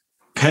her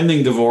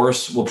pending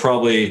divorce will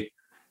probably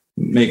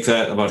make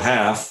that about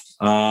half.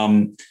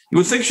 You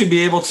would think she'd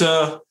be able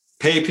to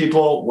pay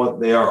people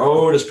what they are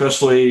owed,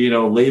 especially,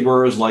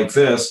 laborers like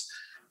this.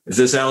 If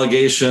these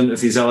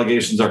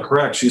allegations are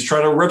correct, she's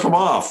trying to rip them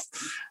off.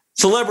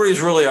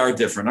 Celebrities really are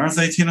different, aren't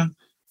they, Tina?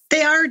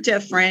 They are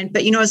different.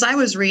 But, as I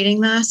was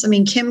reading this,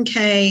 Kim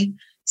K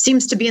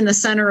seems to be in the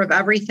center of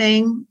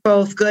everything,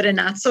 both good and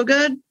not so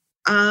good.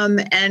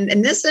 And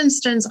in this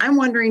instance, I'm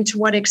wondering to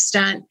what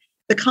extent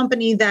the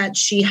company that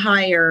she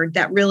hired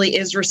that really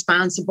is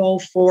responsible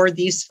for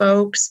these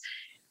folks.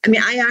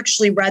 I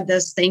actually read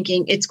this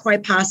thinking it's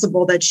quite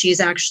possible that she's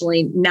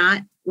actually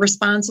not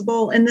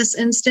responsible in this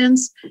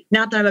instance.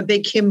 Not that I'm a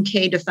big Kim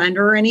K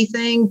defender or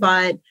anything,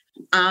 but,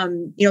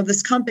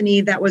 this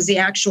company that was the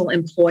actual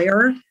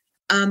employer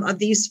of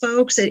these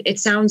folks, it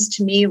sounds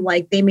to me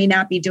like they may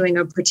not be doing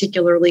a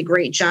particularly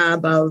great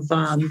job of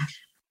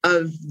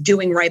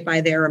doing right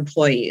by their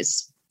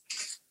employees.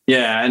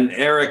 Yeah. And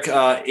Eric,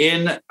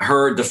 in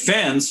her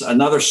defense,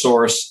 another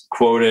source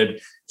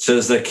quoted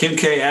says that Kim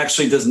K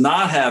actually does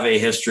not have a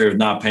history of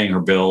not paying her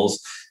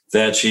bills,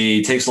 that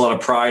she takes a lot of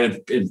pride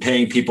in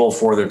paying people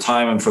for their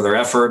time and for their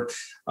effort.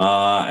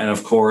 And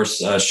of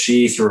course,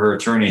 she, through her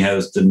attorney,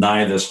 has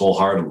denied this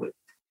wholeheartedly.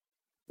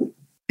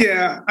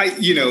 Yeah,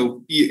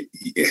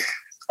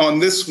 on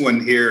this one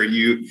here,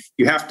 you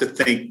have to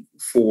think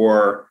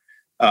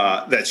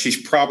that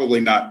she's probably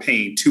not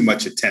paying too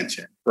much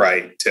attention,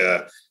 right,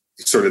 to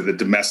sort of the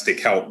domestic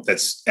help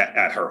that's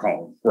at her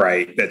home,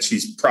 right? That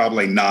she's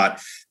probably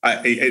not.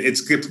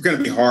 It's going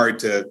to be hard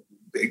to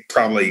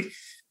probably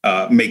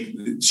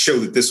show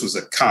that this was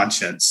a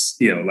conscience,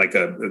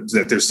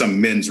 that there's some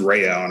mens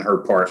rea on her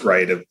part,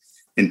 right, of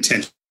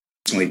intentionally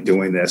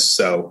doing this.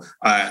 So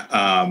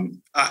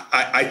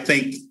I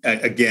think,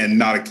 again,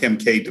 not a Kim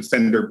K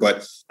defender,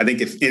 but I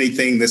think if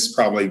anything, this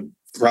probably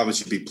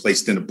should be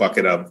placed in a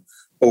bucket of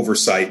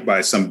oversight by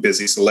some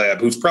busy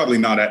celeb who's probably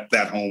not at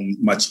that home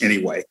much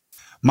anyway.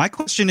 My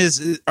question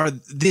is, were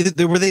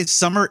they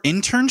summer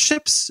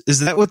internships?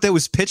 Is that what that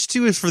was pitched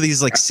to, is for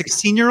these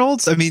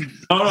 16-year-olds?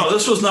 No,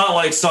 this was not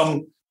like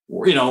some,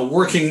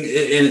 working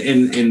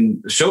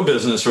in show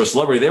business or a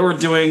celebrity. They were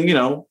doing,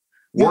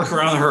 work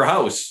around her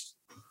house.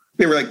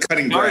 They were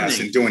cutting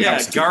grass and doing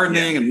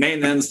gardening and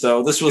maintenance.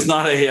 So this was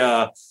not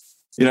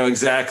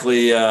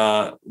exactly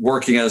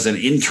working as an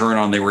intern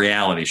on the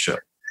reality show.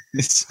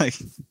 It's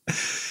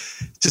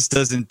just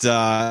doesn't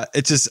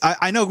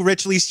I know,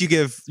 Rich, at least you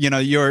give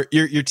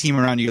your team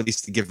around you at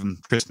least to give them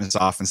Christmas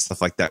off and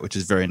stuff like that, which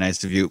is very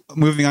nice of you.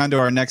 Moving on to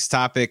our next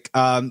topic,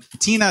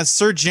 Tina,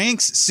 Sir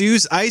Jinx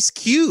sues Ice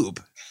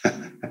Cube.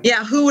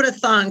 Yeah, who would have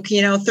thunk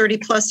 30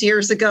 plus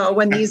years ago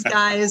when these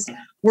guys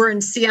were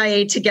in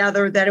CIA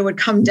together that it would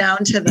come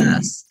down to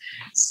this.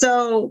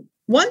 So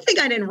one thing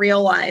I didn't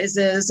realize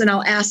is, and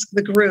I'll ask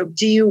the group,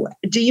 do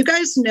you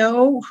guys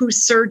know who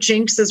Sir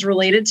Jinx is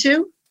related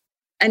to?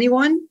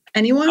 Anyone?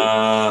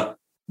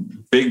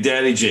 Big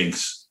Daddy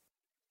Jinx.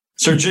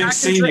 Sir Jinx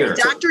Sr.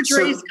 Dr.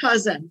 Dre's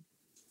cousin.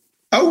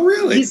 Oh,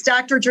 really? He's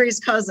Dr. Dre's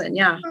cousin,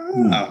 yeah.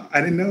 Oh,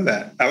 I didn't know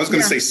that. I was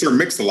going to say Sir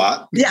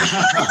Mix-a-Lot. Yeah.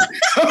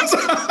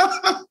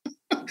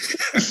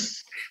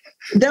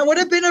 That would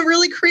have been a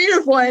really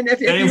creative one. If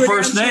Same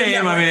first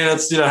name.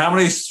 It's, how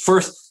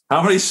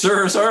many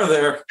Sirs are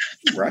there?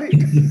 Right.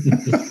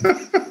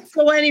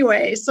 So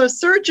anyway,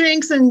 Sir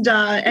Jinx and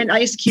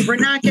Ice Cube are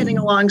not getting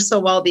along so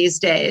well these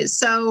days.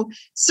 So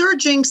Sir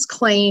Jinx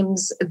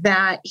claims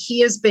that he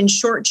has been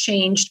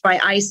shortchanged by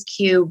Ice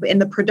Cube in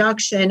the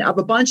production of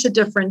a bunch of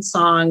different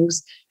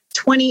songs,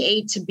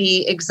 28 to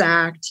be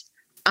exact,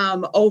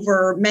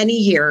 over many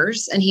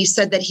years. And he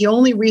said that he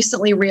only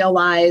recently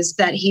realized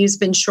that he's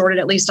been shorted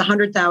at least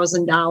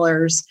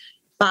 $100,000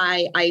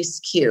 by Ice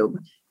Cube.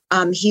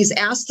 He's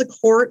asked the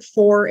court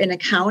for an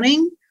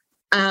accounting.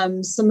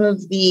 Some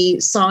of the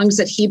songs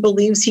that he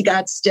believes he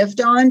got stiffed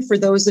on, for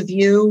those of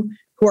you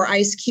who are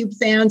Ice Cube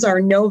fans,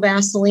 are No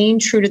Vaseline,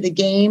 True to the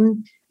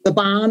Game, The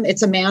Bomb,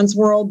 It's a Man's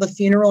World, The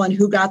Funeral, and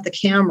Who Got the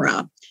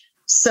Camera.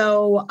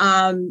 So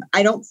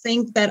I don't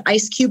think that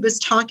Ice Cube is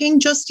talking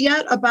just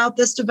yet about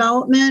this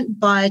development,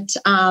 but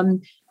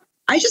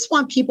I I just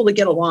want people to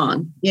get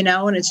along,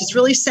 and it's just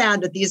really sad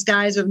that these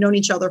guys have known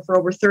each other for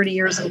over 30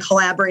 years and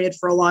collaborated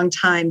for a long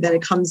time, that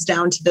it comes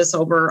down to this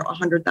over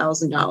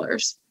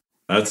 $100,000.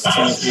 That's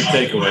your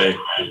takeaway.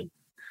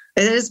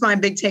 It is my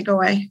big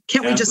takeaway.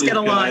 Can't we just get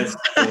along?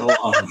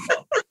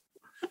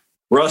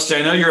 Rusty,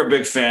 I know you're a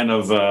big fan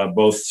of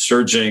both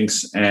Sir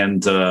Jinx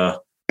and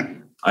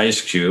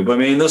Ice Cube. I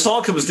mean, this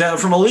all comes down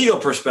from a legal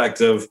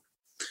perspective.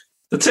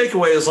 The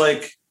takeaway is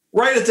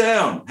write it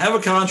down, have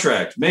a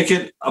contract, make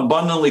it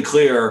abundantly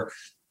clear,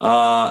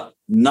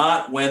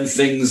 not when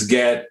things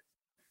get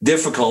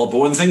difficult, but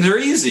when things are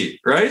easy,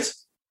 right?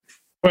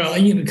 Well,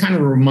 it kind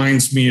of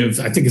reminds me of,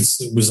 I think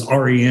it was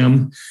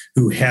REM,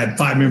 who had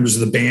 5 members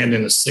of the band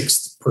and a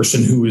 6th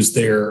person who was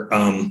their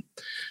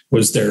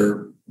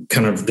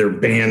kind of their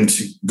band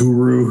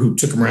guru, who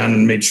took them around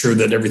and made sure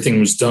that everything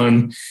was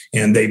done.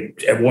 And they,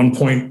 at one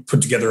point,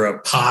 put together a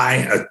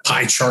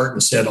pie chart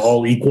and said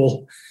all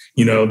equal.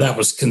 That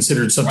was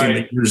considered something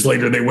that years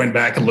later they went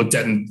back and looked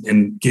at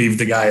and gave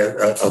the guy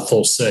a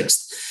full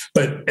 6th.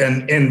 But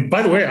and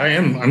by the way,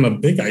 I'm a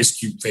big Ice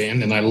Cube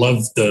fan, and I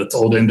love the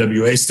old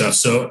NWA stuff.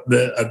 So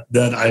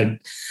that I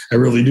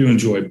really do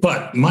enjoy.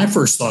 But my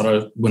first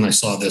thought when I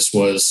saw this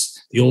was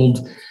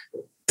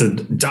the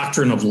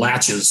doctrine of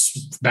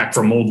latches back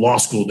from old law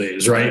school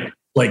days, right?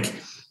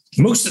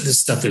 Most of this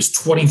stuff is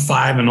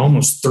 25 and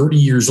almost 30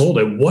 years old.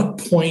 At what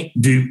point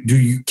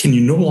can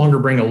you no longer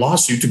bring a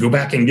lawsuit to go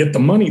back and get the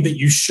money that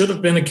you should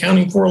have been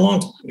accounting for a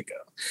long time ago?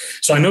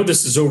 So I know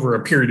this is over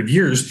a period of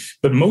years,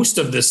 but most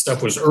of this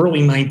stuff was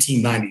early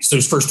 1990s.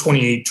 Those first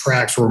 28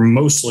 tracks were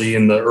mostly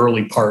in the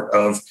early part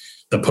of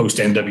the post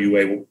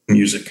NWA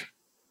music.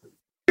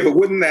 Yeah, but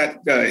wouldn't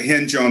that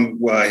hinge on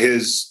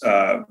his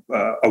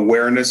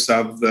awareness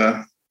of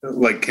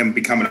him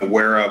becoming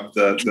aware of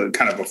the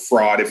kind of a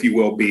fraud, if you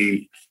will,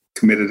 being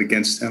committed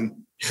against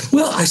him?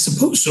 Well, I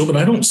suppose so, but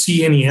I don't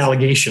see any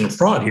allegation of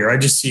fraud here. I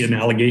just see an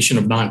allegation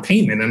of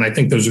non-payment, and I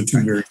think those are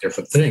two very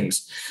different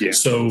things. Yeah.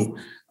 So,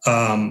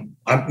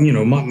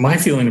 my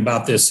feeling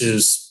about this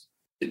is,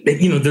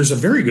 there's a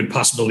very good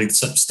possibility that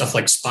stuff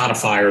like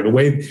Spotify or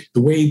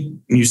the way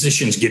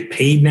musicians get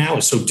paid now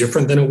is so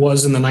different than it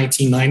was in the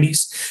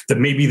 1990s, that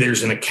maybe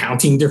there's an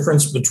accounting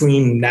difference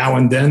between now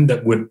and then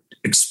that would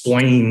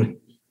explain,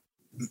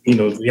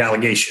 the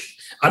allegation.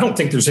 I don't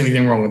think there's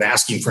anything wrong with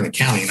asking for an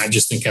accounting. I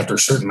just think after a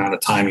certain amount of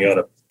time, you ought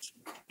to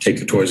take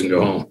the toys and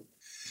go home.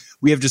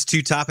 We have just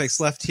 2 topics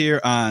left here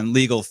on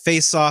Legal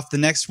Face Off. The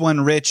next one,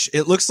 Rich,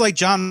 it looks like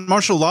John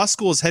Marshall Law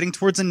School is heading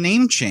towards a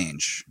name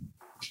change.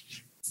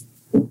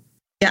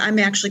 Yeah, I'm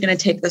actually going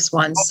to take this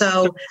one.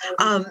 So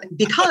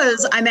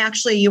because I'm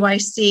actually a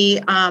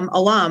UIC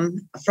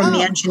alum from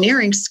the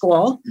engineering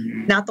school,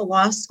 not the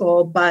law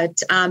school,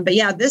 but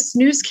yeah, this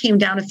news came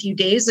down a few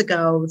days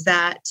ago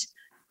that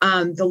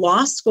the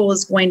law school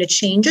is going to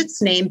change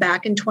its name.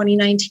 Back in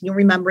 2019, you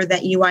remember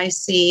that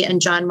UIC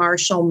and John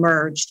Marshall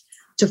merged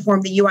to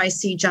form the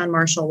UIC John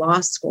Marshall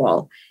Law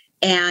School.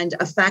 And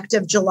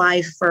effective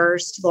July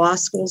 1st, the law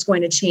school is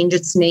going to change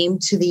its name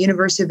to the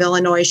University of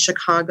Illinois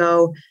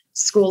Chicago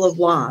School of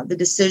Law. The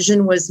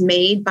decision was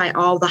made by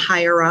all the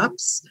higher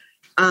ups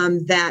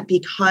that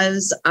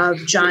because of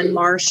John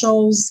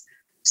Marshall's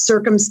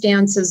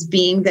circumstances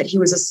being that he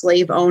was a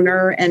slave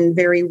owner and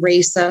very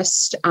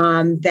racist,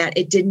 that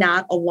it did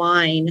not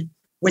align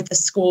with the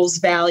school's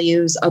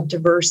values of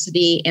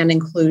diversity and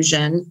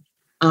inclusion.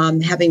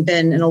 Having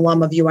been an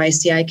alum of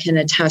UIC, I can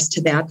attest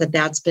to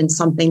that's been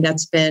something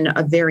that's been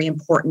a very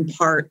important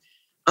part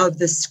of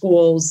the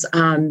school's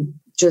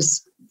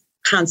just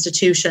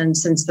constitution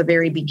since the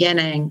very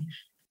beginning.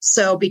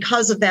 So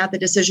because of that, the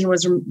decision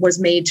was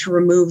made to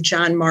remove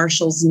John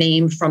Marshall's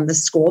name from the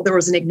school. There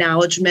was an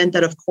acknowledgement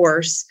that, of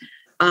course,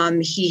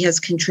 he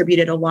has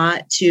contributed a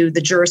lot to the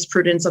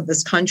jurisprudence of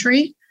this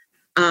country.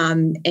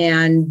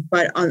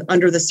 But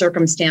under the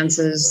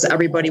circumstances,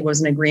 everybody was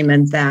in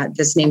agreement that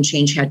this name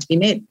change had to be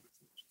made.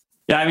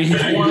 Yeah, I mean,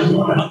 he's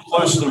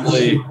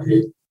unquestionably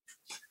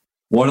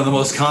one of the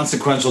most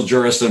consequential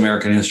jurists in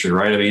American history,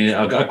 right? I mean,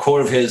 a quote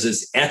of his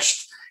is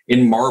etched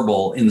in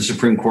marble in the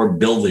Supreme Court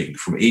building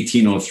from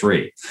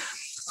 1803.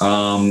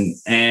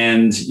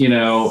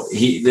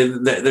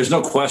 There's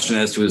no question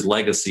as to his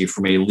legacy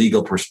from a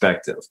legal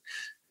perspective.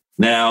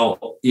 Now,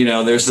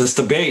 there's this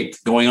debate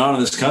going on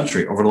in this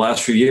country over the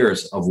last few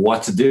years of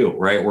what to do,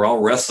 right? We're all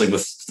wrestling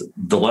with the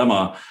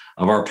dilemma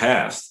of our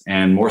past,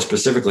 and more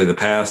specifically, the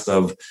past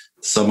of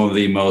some of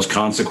the most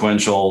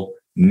consequential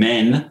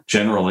men,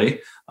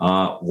 generally,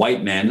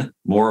 white men,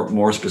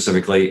 more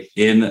specifically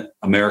in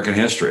American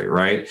history,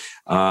 right?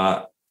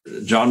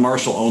 John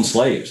Marshall owned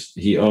slaves.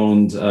 He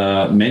owned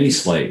many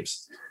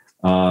slaves,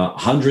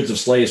 hundreds of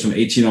slaves from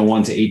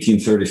 1801 to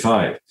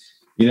 1835.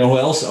 You know who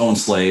else owned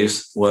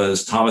slaves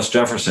was Thomas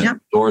Jefferson, yeah.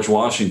 George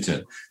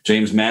Washington,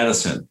 James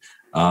Madison,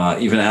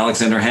 even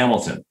Alexander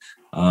Hamilton.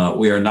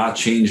 We are not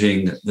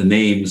changing the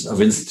names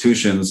of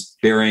institutions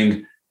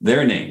bearing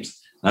their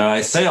names. Now,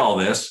 I say all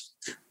this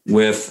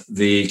with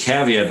the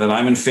caveat that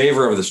I'm in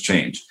favor of this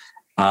change.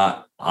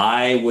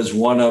 I was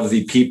one of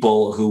the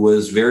people who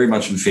was very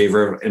much in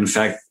favor of, in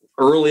fact,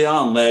 early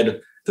on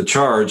led the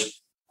charge.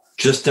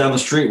 Just down the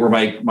street where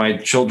my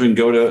children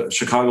go to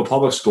Chicago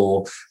Public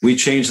School, we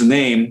changed the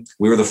name.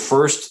 We were the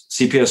first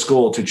CPS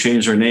school to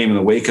change their name in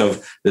the wake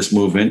of this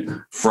movement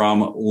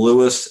from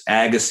Lewis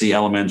Agassiz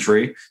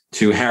Elementary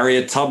to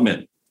Harriet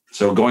Tubman.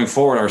 So going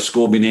forward, our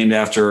school will be named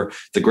after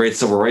the great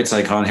civil rights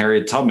icon,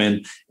 Harriet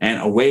Tubman,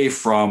 and away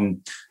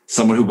from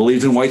someone who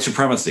believed in white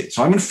supremacy.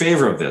 So I'm in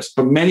favor of this.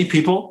 But many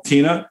people,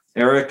 Tina,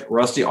 Eric,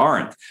 Rusty,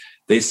 aren't.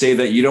 They say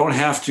that you don't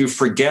have to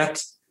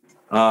forget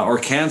or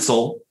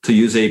cancel, to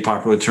use a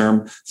popular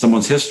term,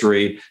 someone's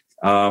history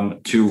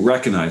to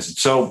recognize it.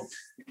 So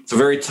it's a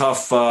very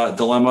tough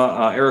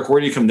dilemma. Eric,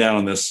 where do you come down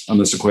on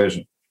this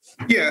equation?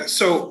 Yeah,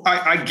 so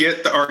I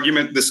get the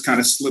argument, this kind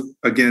of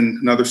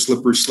another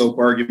slippery slope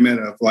argument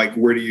of like,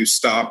 where do you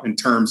stop in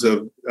terms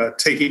of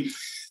taking?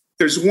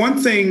 There's one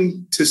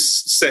thing to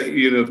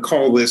say,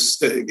 call this,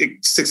 to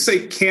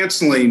say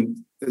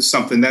canceling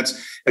something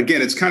that's,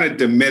 again, it's kind of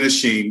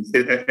diminishing.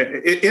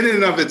 It in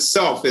and of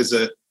itself is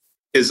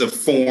a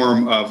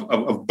form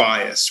of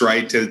bias,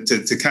 right?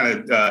 To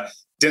kind of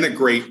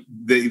denigrate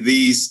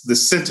the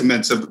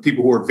sentiments of the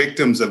people who are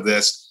victims of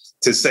this,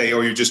 to say, oh,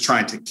 you're just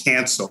trying to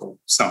cancel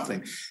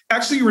something.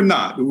 Actually, you're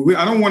not.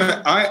 I don't want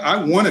to.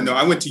 I want to know.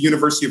 I went to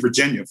University of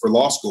Virginia for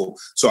law school,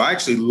 so I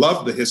actually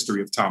love the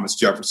history of Thomas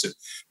Jefferson.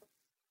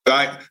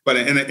 But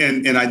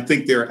I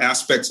think there are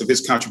aspects of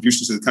his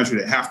contributions to the country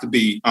that have to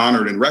be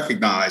honored and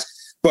recognized.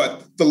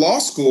 But the law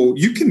school,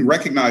 you can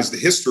recognize the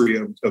history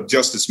of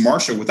Justice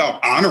Marshall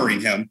without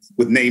honoring him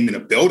with naming a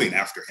building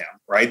after him,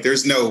 right?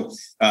 There's no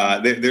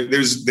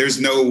there's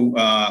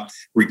no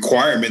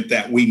requirement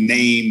that we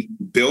name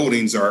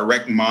buildings or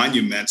erect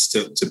monuments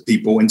to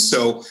people. And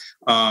so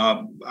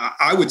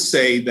I would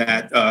say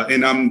that,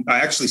 and I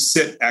actually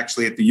sit at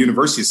the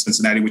University of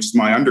Cincinnati, which is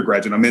my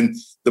undergraduate. I'm in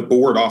the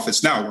board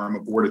office now, where I'm a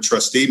board of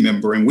trustee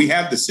member, and we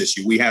have this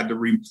issue. We had to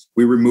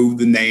we removed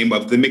the name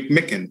of the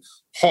McMicken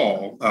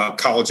Hall,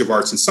 College of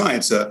Arts and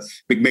Science.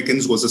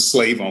 McMickens was a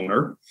slave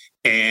owner,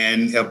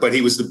 but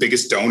he was the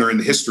biggest donor in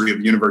the history of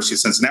the University of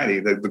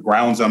Cincinnati. The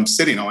grounds I'm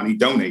sitting on, he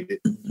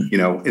donated,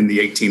 in the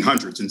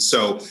 1800s. And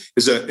so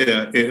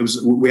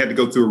we had to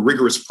go through a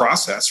rigorous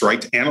process, right,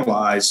 to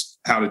analyze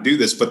how to do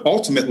this. But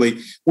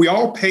ultimately, we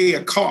all pay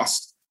a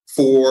cost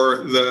for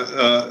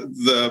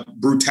the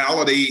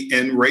brutality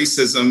and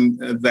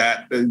racism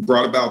that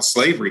brought about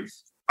slavery.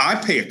 I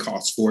pay a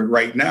cost for it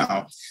right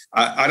now.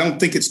 I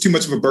don't think it's too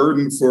much of a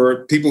burden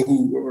for people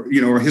who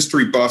are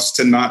history buffs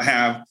to not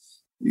have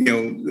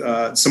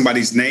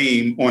somebody's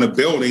name on a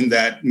building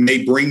that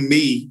may bring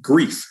me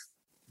grief.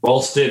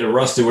 Well stated.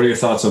 Rusty, what are your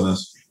thoughts on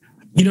this?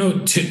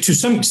 To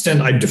some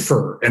extent, I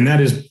defer, and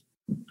that is,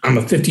 I'm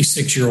a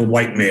 56-year-old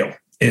white male,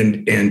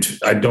 and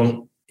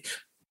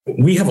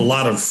we have a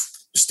lot of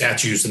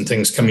statues and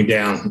things coming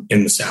down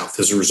in the South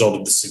as a result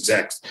of this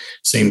exact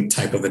same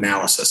type of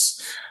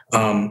analysis.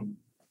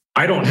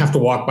 I don't have to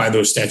walk by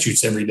those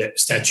statues every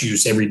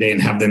day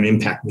and have them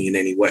impact me in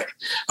any way,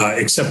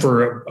 except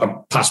for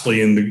possibly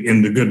in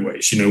the good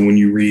ways. When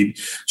you read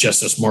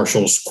Justice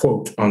Marshall's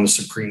quote on the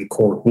Supreme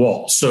Court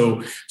wall.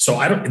 So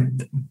I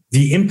don't.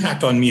 The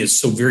impact on me is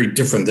so very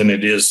different than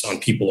it is on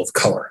people of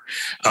color.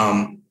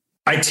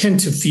 I tend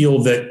to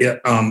feel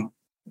that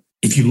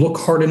if you look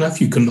hard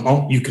enough, you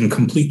can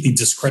completely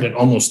discredit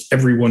almost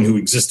everyone who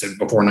existed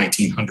before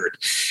 1900,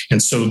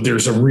 and so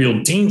there's a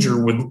real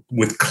danger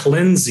with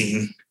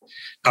cleansing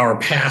our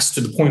past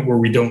to the point where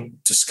we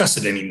don't discuss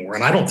it anymore.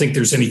 And I don't think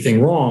there's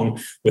anything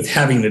wrong with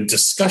having a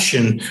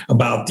discussion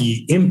about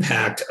the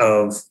impact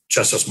of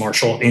Justice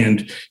Marshall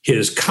and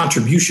his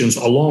contributions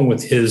along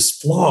with his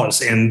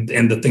flaws and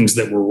the things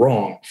that were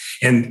wrong.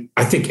 And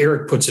I think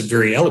Eric puts it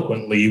very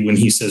eloquently when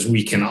he says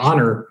we can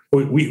honor,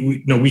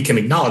 we can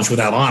acknowledge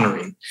without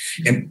honoring.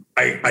 And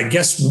I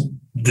guess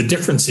the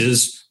difference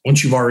is,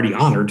 once you've already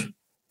honored,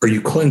 are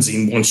you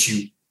cleansing once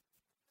you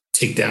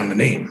take down the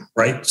name,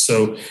 right?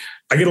 So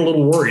I get a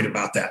little worried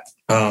about that.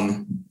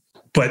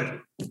 But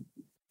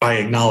I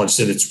acknowledge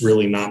that it's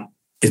really not,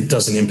 it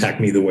doesn't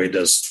impact me the way it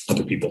does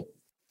other people.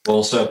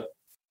 Well said.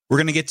 We're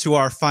going to get to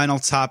our final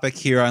topic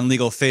here on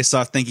Legal Face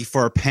Off. Thank you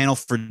for our panel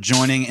for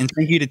joining. And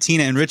thank you to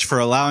Tina and Rich for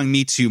allowing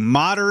me to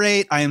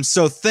moderate. I am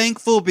so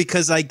thankful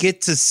because I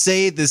get to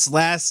say this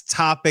last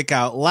topic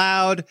out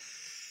loud.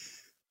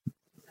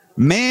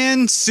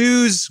 Man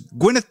sues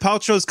Gwyneth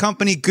Paltrow's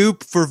company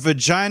Goop for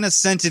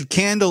vagina-scented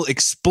candle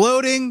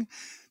exploding.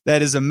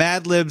 That is a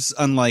Mad Libs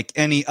unlike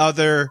any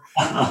other.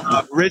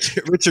 Rich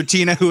or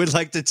Tina, who would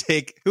like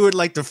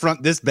to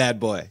front this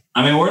bad boy?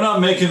 I mean, we're not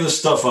making this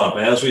stuff up.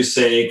 As we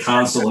say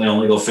constantly on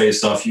Legal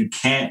Face Off, you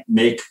can't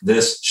make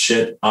this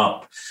shit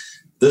up.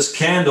 This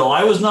candle,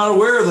 I was not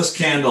aware of this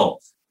candle,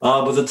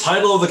 but the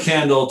title of the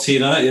candle,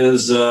 Tina,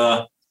 is,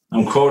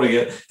 I'm quoting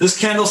it, "This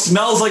candle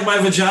smells like my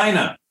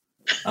vagina."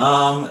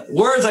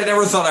 Words I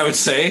never thought I would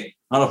say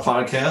on a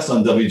podcast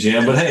on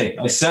WGN, but hey,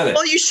 I said it.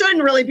 Well, you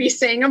shouldn't really be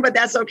saying them, but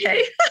that's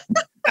okay.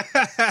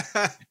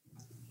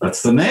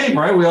 That's the name,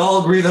 right? We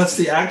all agree that's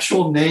the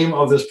actual name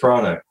of this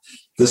product.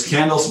 This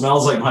candle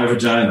smells like my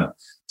vagina.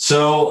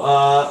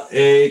 So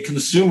a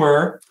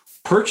consumer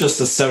purchased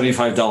a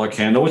 $75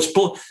 candle, which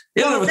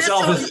in and of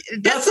itself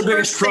that's the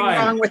biggest crime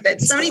wrong with it.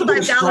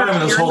 $75 crime in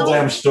this whole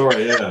damn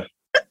story. Yeah.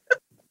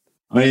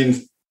 I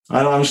mean,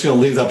 I'm just going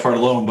to leave that part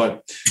alone,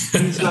 but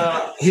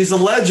he's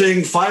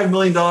alleging $5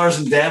 million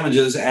in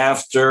damages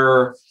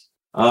after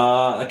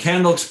a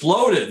candle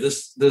exploded.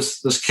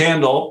 This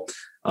candle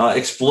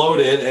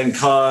exploded and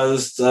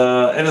caused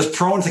and is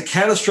prone to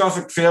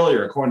catastrophic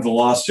failure, according to the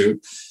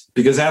lawsuit,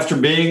 because after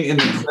being in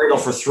the cradle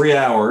for 3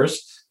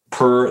 hours,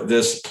 per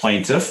this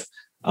plaintiff,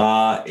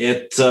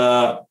 it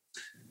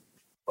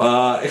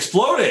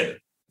exploded,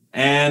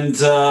 and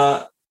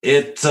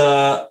it's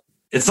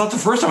not the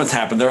first time it's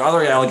happened. There are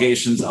other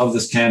allegations of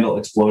this candle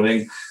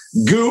exploding.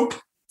 Goop,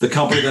 the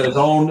company that is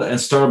owned and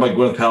started by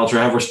Gwyneth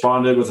Paltrow, have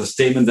responded with a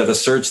statement that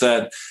asserts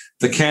that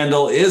the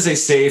candle is a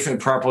safe and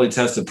properly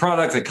tested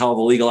product. They call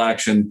the legal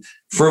action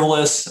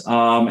frivolous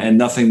and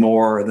nothing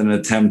more than an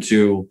attempt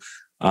to,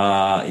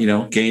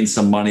 gain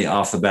some money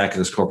off the back of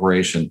this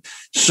corporation.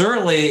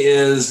 Certainly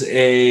is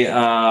a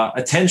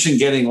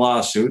attention-getting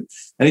lawsuit.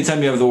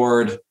 Anytime you have the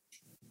word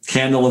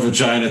candle and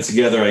vagina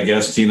together, I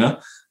guess, Tina,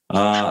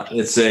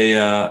 it's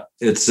a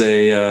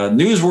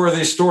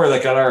newsworthy story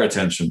that got our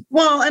attention.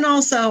 Well, and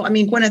also, I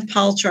mean, Gwyneth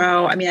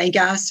Paltrow, I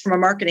guess from a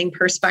marketing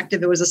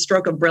perspective, it was a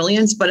stroke of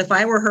brilliance. But if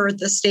I were her at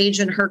this stage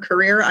in her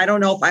career, I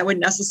don't know if I would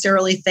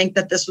necessarily think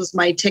that this was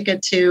my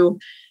ticket to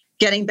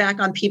getting back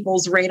on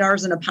people's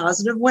radars in a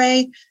positive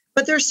way.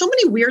 But there's so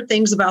many weird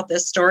things about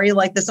this story,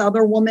 like this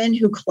other woman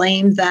who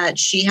claimed that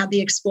she had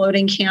the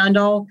exploding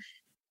candle.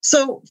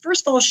 So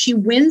first of all, she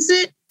wins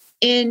it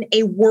in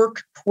a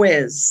work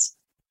quiz.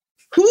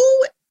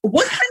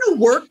 What kind of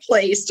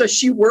workplace does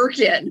she work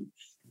in?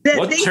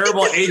 What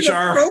terrible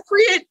HR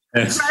appropriate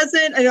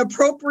present, an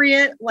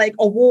appropriate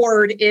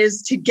award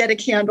is to get a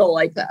candle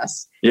like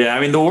this. Yeah, I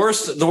mean the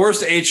worst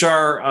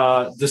HR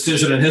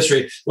decision in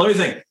history. Let me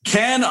think.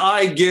 Can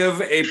I give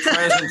a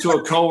present to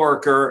a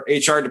coworker,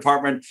 HR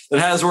department, that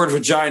has the word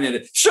vagina in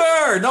it?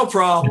 Sure, no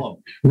problem.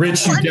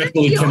 Rich, you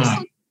definitely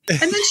cannot. And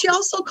then she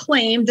also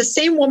claimed, the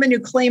same woman who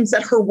claims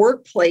that her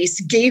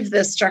workplace gave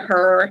this to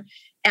her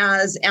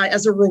as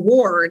a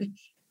reward,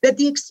 that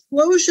the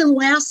explosion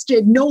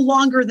lasted no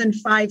longer than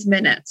 5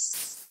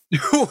 minutes.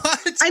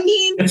 What? I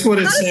mean, that's what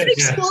it how does said, an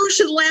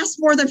explosion last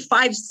more than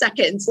 5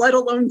 seconds, let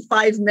alone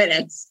 5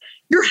 minutes?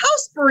 Your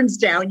house burns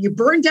down. You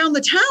burn down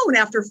the town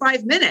after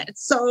 5v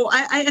minutes. So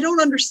I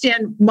don't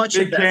understand much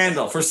of this. Big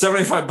candle for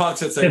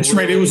 $75. That's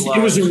right.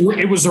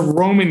 It was a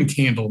Roman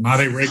candle, not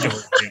a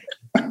regular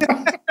candle.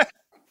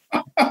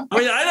 I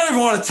mean, I don't even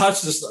want to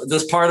touch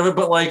this part of it,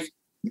 but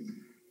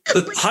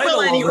the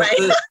title anyway.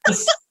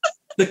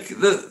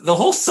 the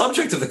whole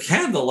subject of the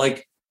candle,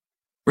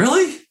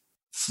 really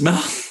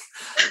smells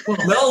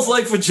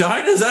like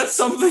vagina. Is that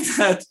something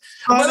that?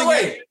 By the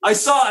way, I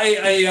saw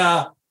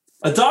a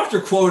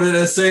doctor quoted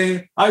as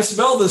saying, "I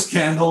smell this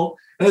candle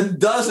and it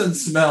doesn't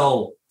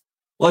smell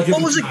like a."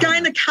 It was a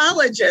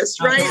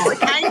gynecologist, right?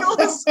 I know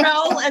the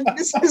smell, and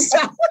this is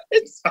how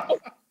it smells.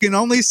 You can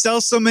only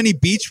sell so many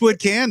Beechwood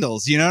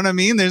candles. You know what I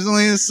mean? There's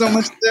only so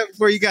much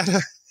before you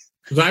gotta.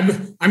 I'm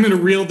going to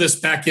reel this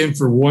back in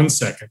for 1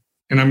 second.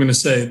 And I'm going to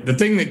say the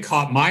thing that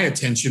caught my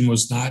attention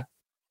was not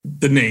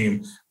the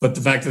name, but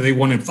the fact that they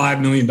wanted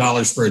 $5 million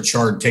for a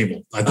charred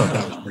table. I thought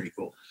that was pretty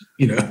cool.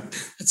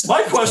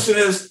 My question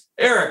is,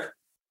 Eric,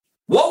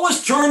 what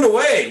was turned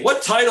away?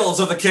 What titles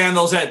of the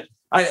candles at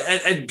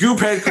Goop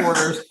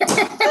headquarters?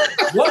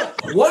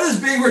 What is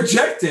being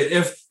rejected?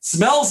 If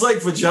Smells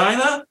Like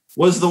Vagina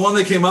was the one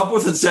they came up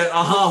with and said,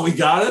 we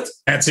got it.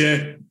 That's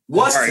it.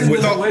 What's in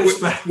the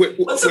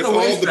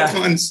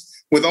waistband?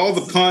 With all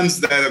the puns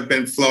that have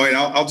been flowing,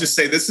 I'll just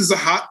say this is a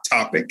hot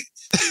topic,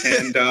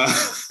 and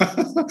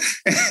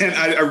and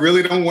I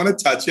really don't want to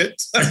touch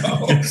it. I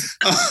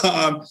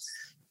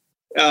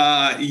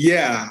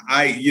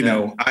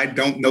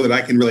don't know that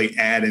I can really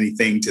add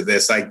anything to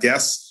this. I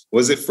guess,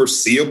 was it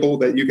foreseeable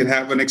that you could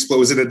have an explosion?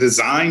 Was it a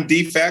design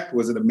defect?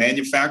 Was it a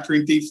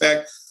manufacturing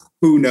defect?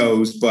 Who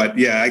knows? But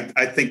yeah,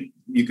 I think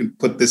you can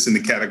put this in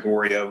the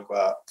category of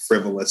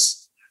frivolous.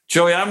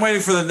 Joey, I'm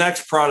waiting for the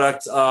next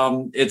product.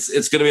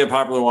 It's going to be a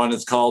popular one.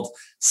 It's called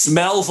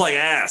Smells Like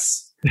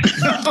Ass.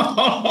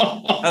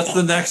 That's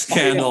the next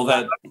candle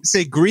that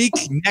say Greek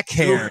neck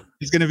hair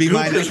is going to be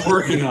my next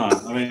working on.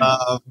 I mean,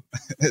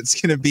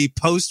 it's going to be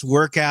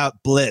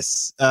post-workout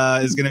bliss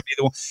is going to be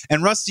the one.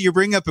 And Rusty, you're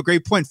bringing up a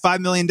great point. $5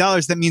 million.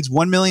 That means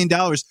 $1 million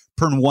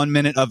per 1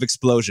 minute of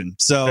explosion.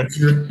 So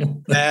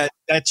that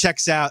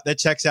checks out. That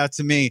checks out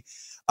to me.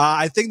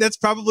 I think that's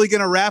probably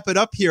going to wrap it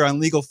up here on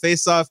Legal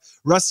Face Off.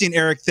 Rusty and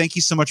Eric, thank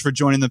you so much for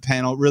joining the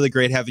panel. Really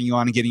great having you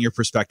on and getting your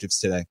perspectives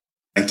today.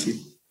 Thank you.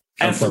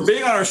 And for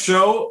being on our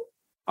show,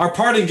 our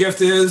parting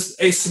gift is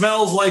a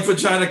Smells Like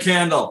Vagina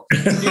candle.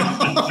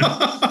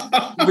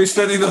 We'll be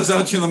sending those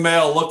out to you in the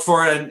mail. Look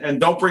for it and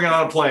don't bring it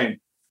on a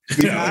plane.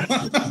 Yeah.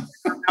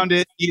 around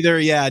it either.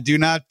 Yeah, do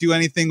not do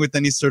anything with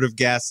any sort of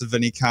gas of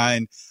any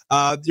kind.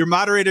 Your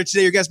moderator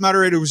today, your guest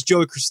moderator was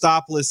Joey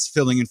Christopoulos,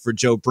 filling in for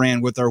Joe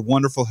Brand with our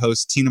wonderful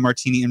hosts, Tina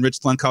Martini and Rich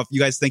Lenkoff. You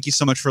guys, thank you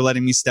so much for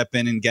letting me step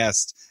in and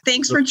guest.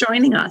 Thanks for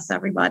joining us,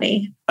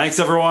 everybody. Thanks,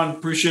 everyone.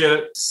 Appreciate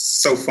it.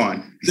 So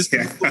fun. This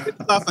is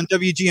stuff on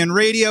WGN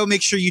Radio.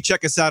 Make sure you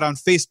check us out on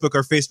Facebook,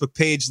 our Facebook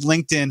page,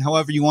 LinkedIn,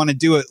 however you want to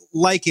do it.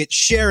 Like it,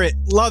 share it,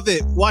 love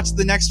it. Watch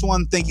the next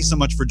one. Thank you so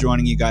much for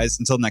joining, you guys.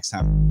 Until next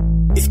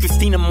time. It's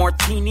Christina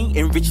Martini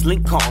and Rich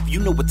Lenkoff. You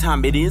know what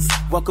time it is.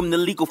 Welcome to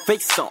Legal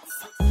Face Off.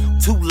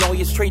 Two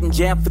lawyers trading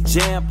jab for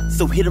jab,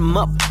 so hit them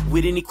up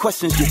with any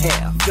questions you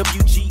have.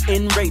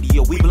 WGN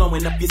Radio, we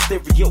blowing up your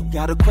stereo.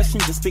 Got a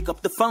question, just pick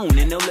up the phone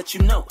and they'll let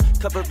you know.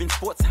 Covering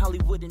sports,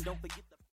 Hollywood, and don't forget...